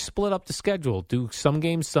 Why don't we split up the schedule? Do some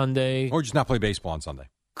games Sunday. Or just not play baseball on Sunday.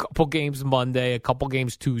 Couple games Monday, a couple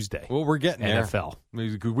games Tuesday. Well, we're getting there. NFL.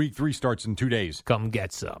 Week 3 starts in 2 days. Come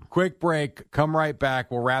get some. Quick break. Come right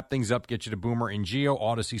back. We'll wrap things up, get you to Boomer and Geo,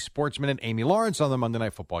 Odyssey Sports Minute, Amy Lawrence on the Monday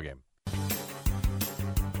Night Football game.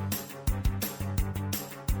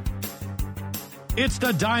 It's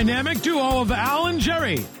the dynamic duo of Al and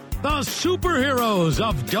Jerry, the superheroes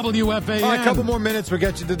of WFAN. All right, a couple more minutes. We'll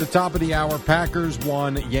get you to the top of the hour. Packers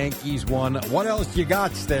won, Yankees won. What else you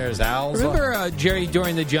got stairs, Al? Remember, Jerry,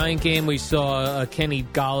 during the Giant game, we saw Kenny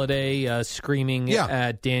Golladay screaming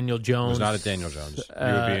at Daniel Jones. It was not at Daniel Jones. You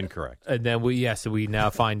would be incorrect. And then we now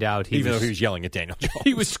find out Even though he was yelling at Daniel Jones.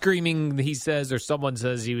 He was screaming, he says, or someone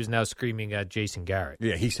says he was now screaming at Jason Garrett.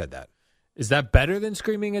 Yeah, he said that. Is that better than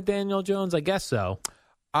screaming at Daniel Jones? I guess so.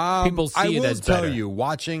 People see it as better. I will tell you,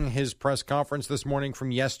 watching his press conference this morning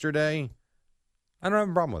from yesterday, I don't have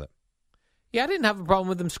a problem with it. Yeah, I didn't have a problem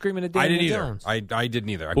with him screaming at Daniel Jones. I didn't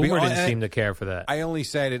either. Boomer didn't seem to care for that. I only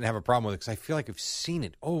say I didn't have a problem with it because I feel like I've seen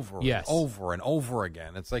it over and over and over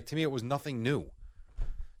again. It's like, to me, it was nothing new.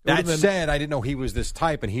 That said, I didn't know he was this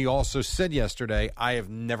type, and he also said yesterday, I have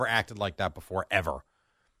never acted like that before, ever.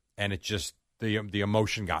 And it just, the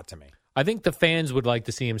emotion got to me. I think the fans would like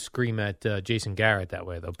to see him scream at Jason Garrett that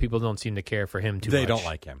way, though. People don't seem to care for him too much. They don't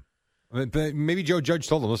like him. But maybe Joe Judge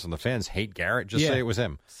told them, listen, the fans hate Garrett. Just say it was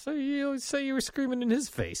him. So you say you were screaming in his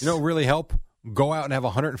face. You know what really help? Go out and have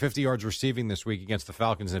 150 yards receiving this week against the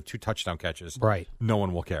Falcons and have 2 touchdown catches. Right. No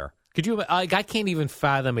one will care. Could you? I can't even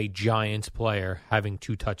fathom a Giants player having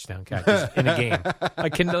 2 touchdown catches in a game. I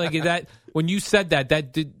can that. When you said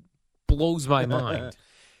that blows my mind.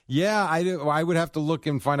 Yeah, I would have to look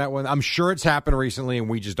and find out when. I'm sure it's happened recently and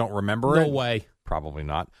we just don't remember it. No way. Probably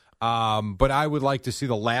not. But I would like to see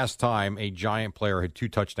the last time a Giant player had 2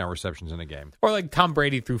 touchdown receptions in a game. Or like Tom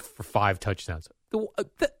Brady threw for 5 touchdowns.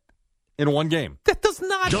 In one game. That does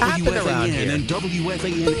not happen around here. And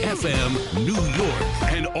WFAN FM, New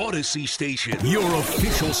York, and Odyssey Station. Your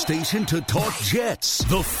official station to talk Jets.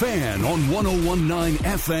 The Fan on 101.9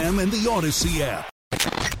 FM and the Odyssey app.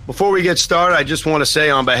 Before we get started, I just want to say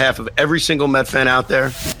on behalf of every single Met fan out there,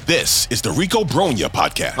 this is the Rico Bronya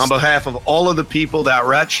Podcast. On behalf of all of the people that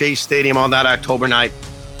were at Chase Stadium on that October night,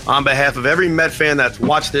 on behalf of every Met fan that's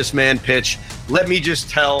watched this man pitch, let me just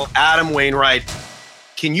tell Adam Wainwright,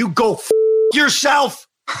 can you go yourself?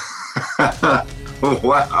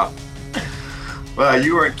 Wow. Wow,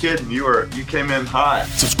 you weren't kidding. You came in hot.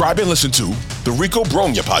 Subscribe and listen to the Rico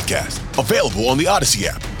Bronya Podcast, available on the Odyssey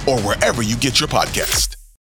app or wherever you get your podcast.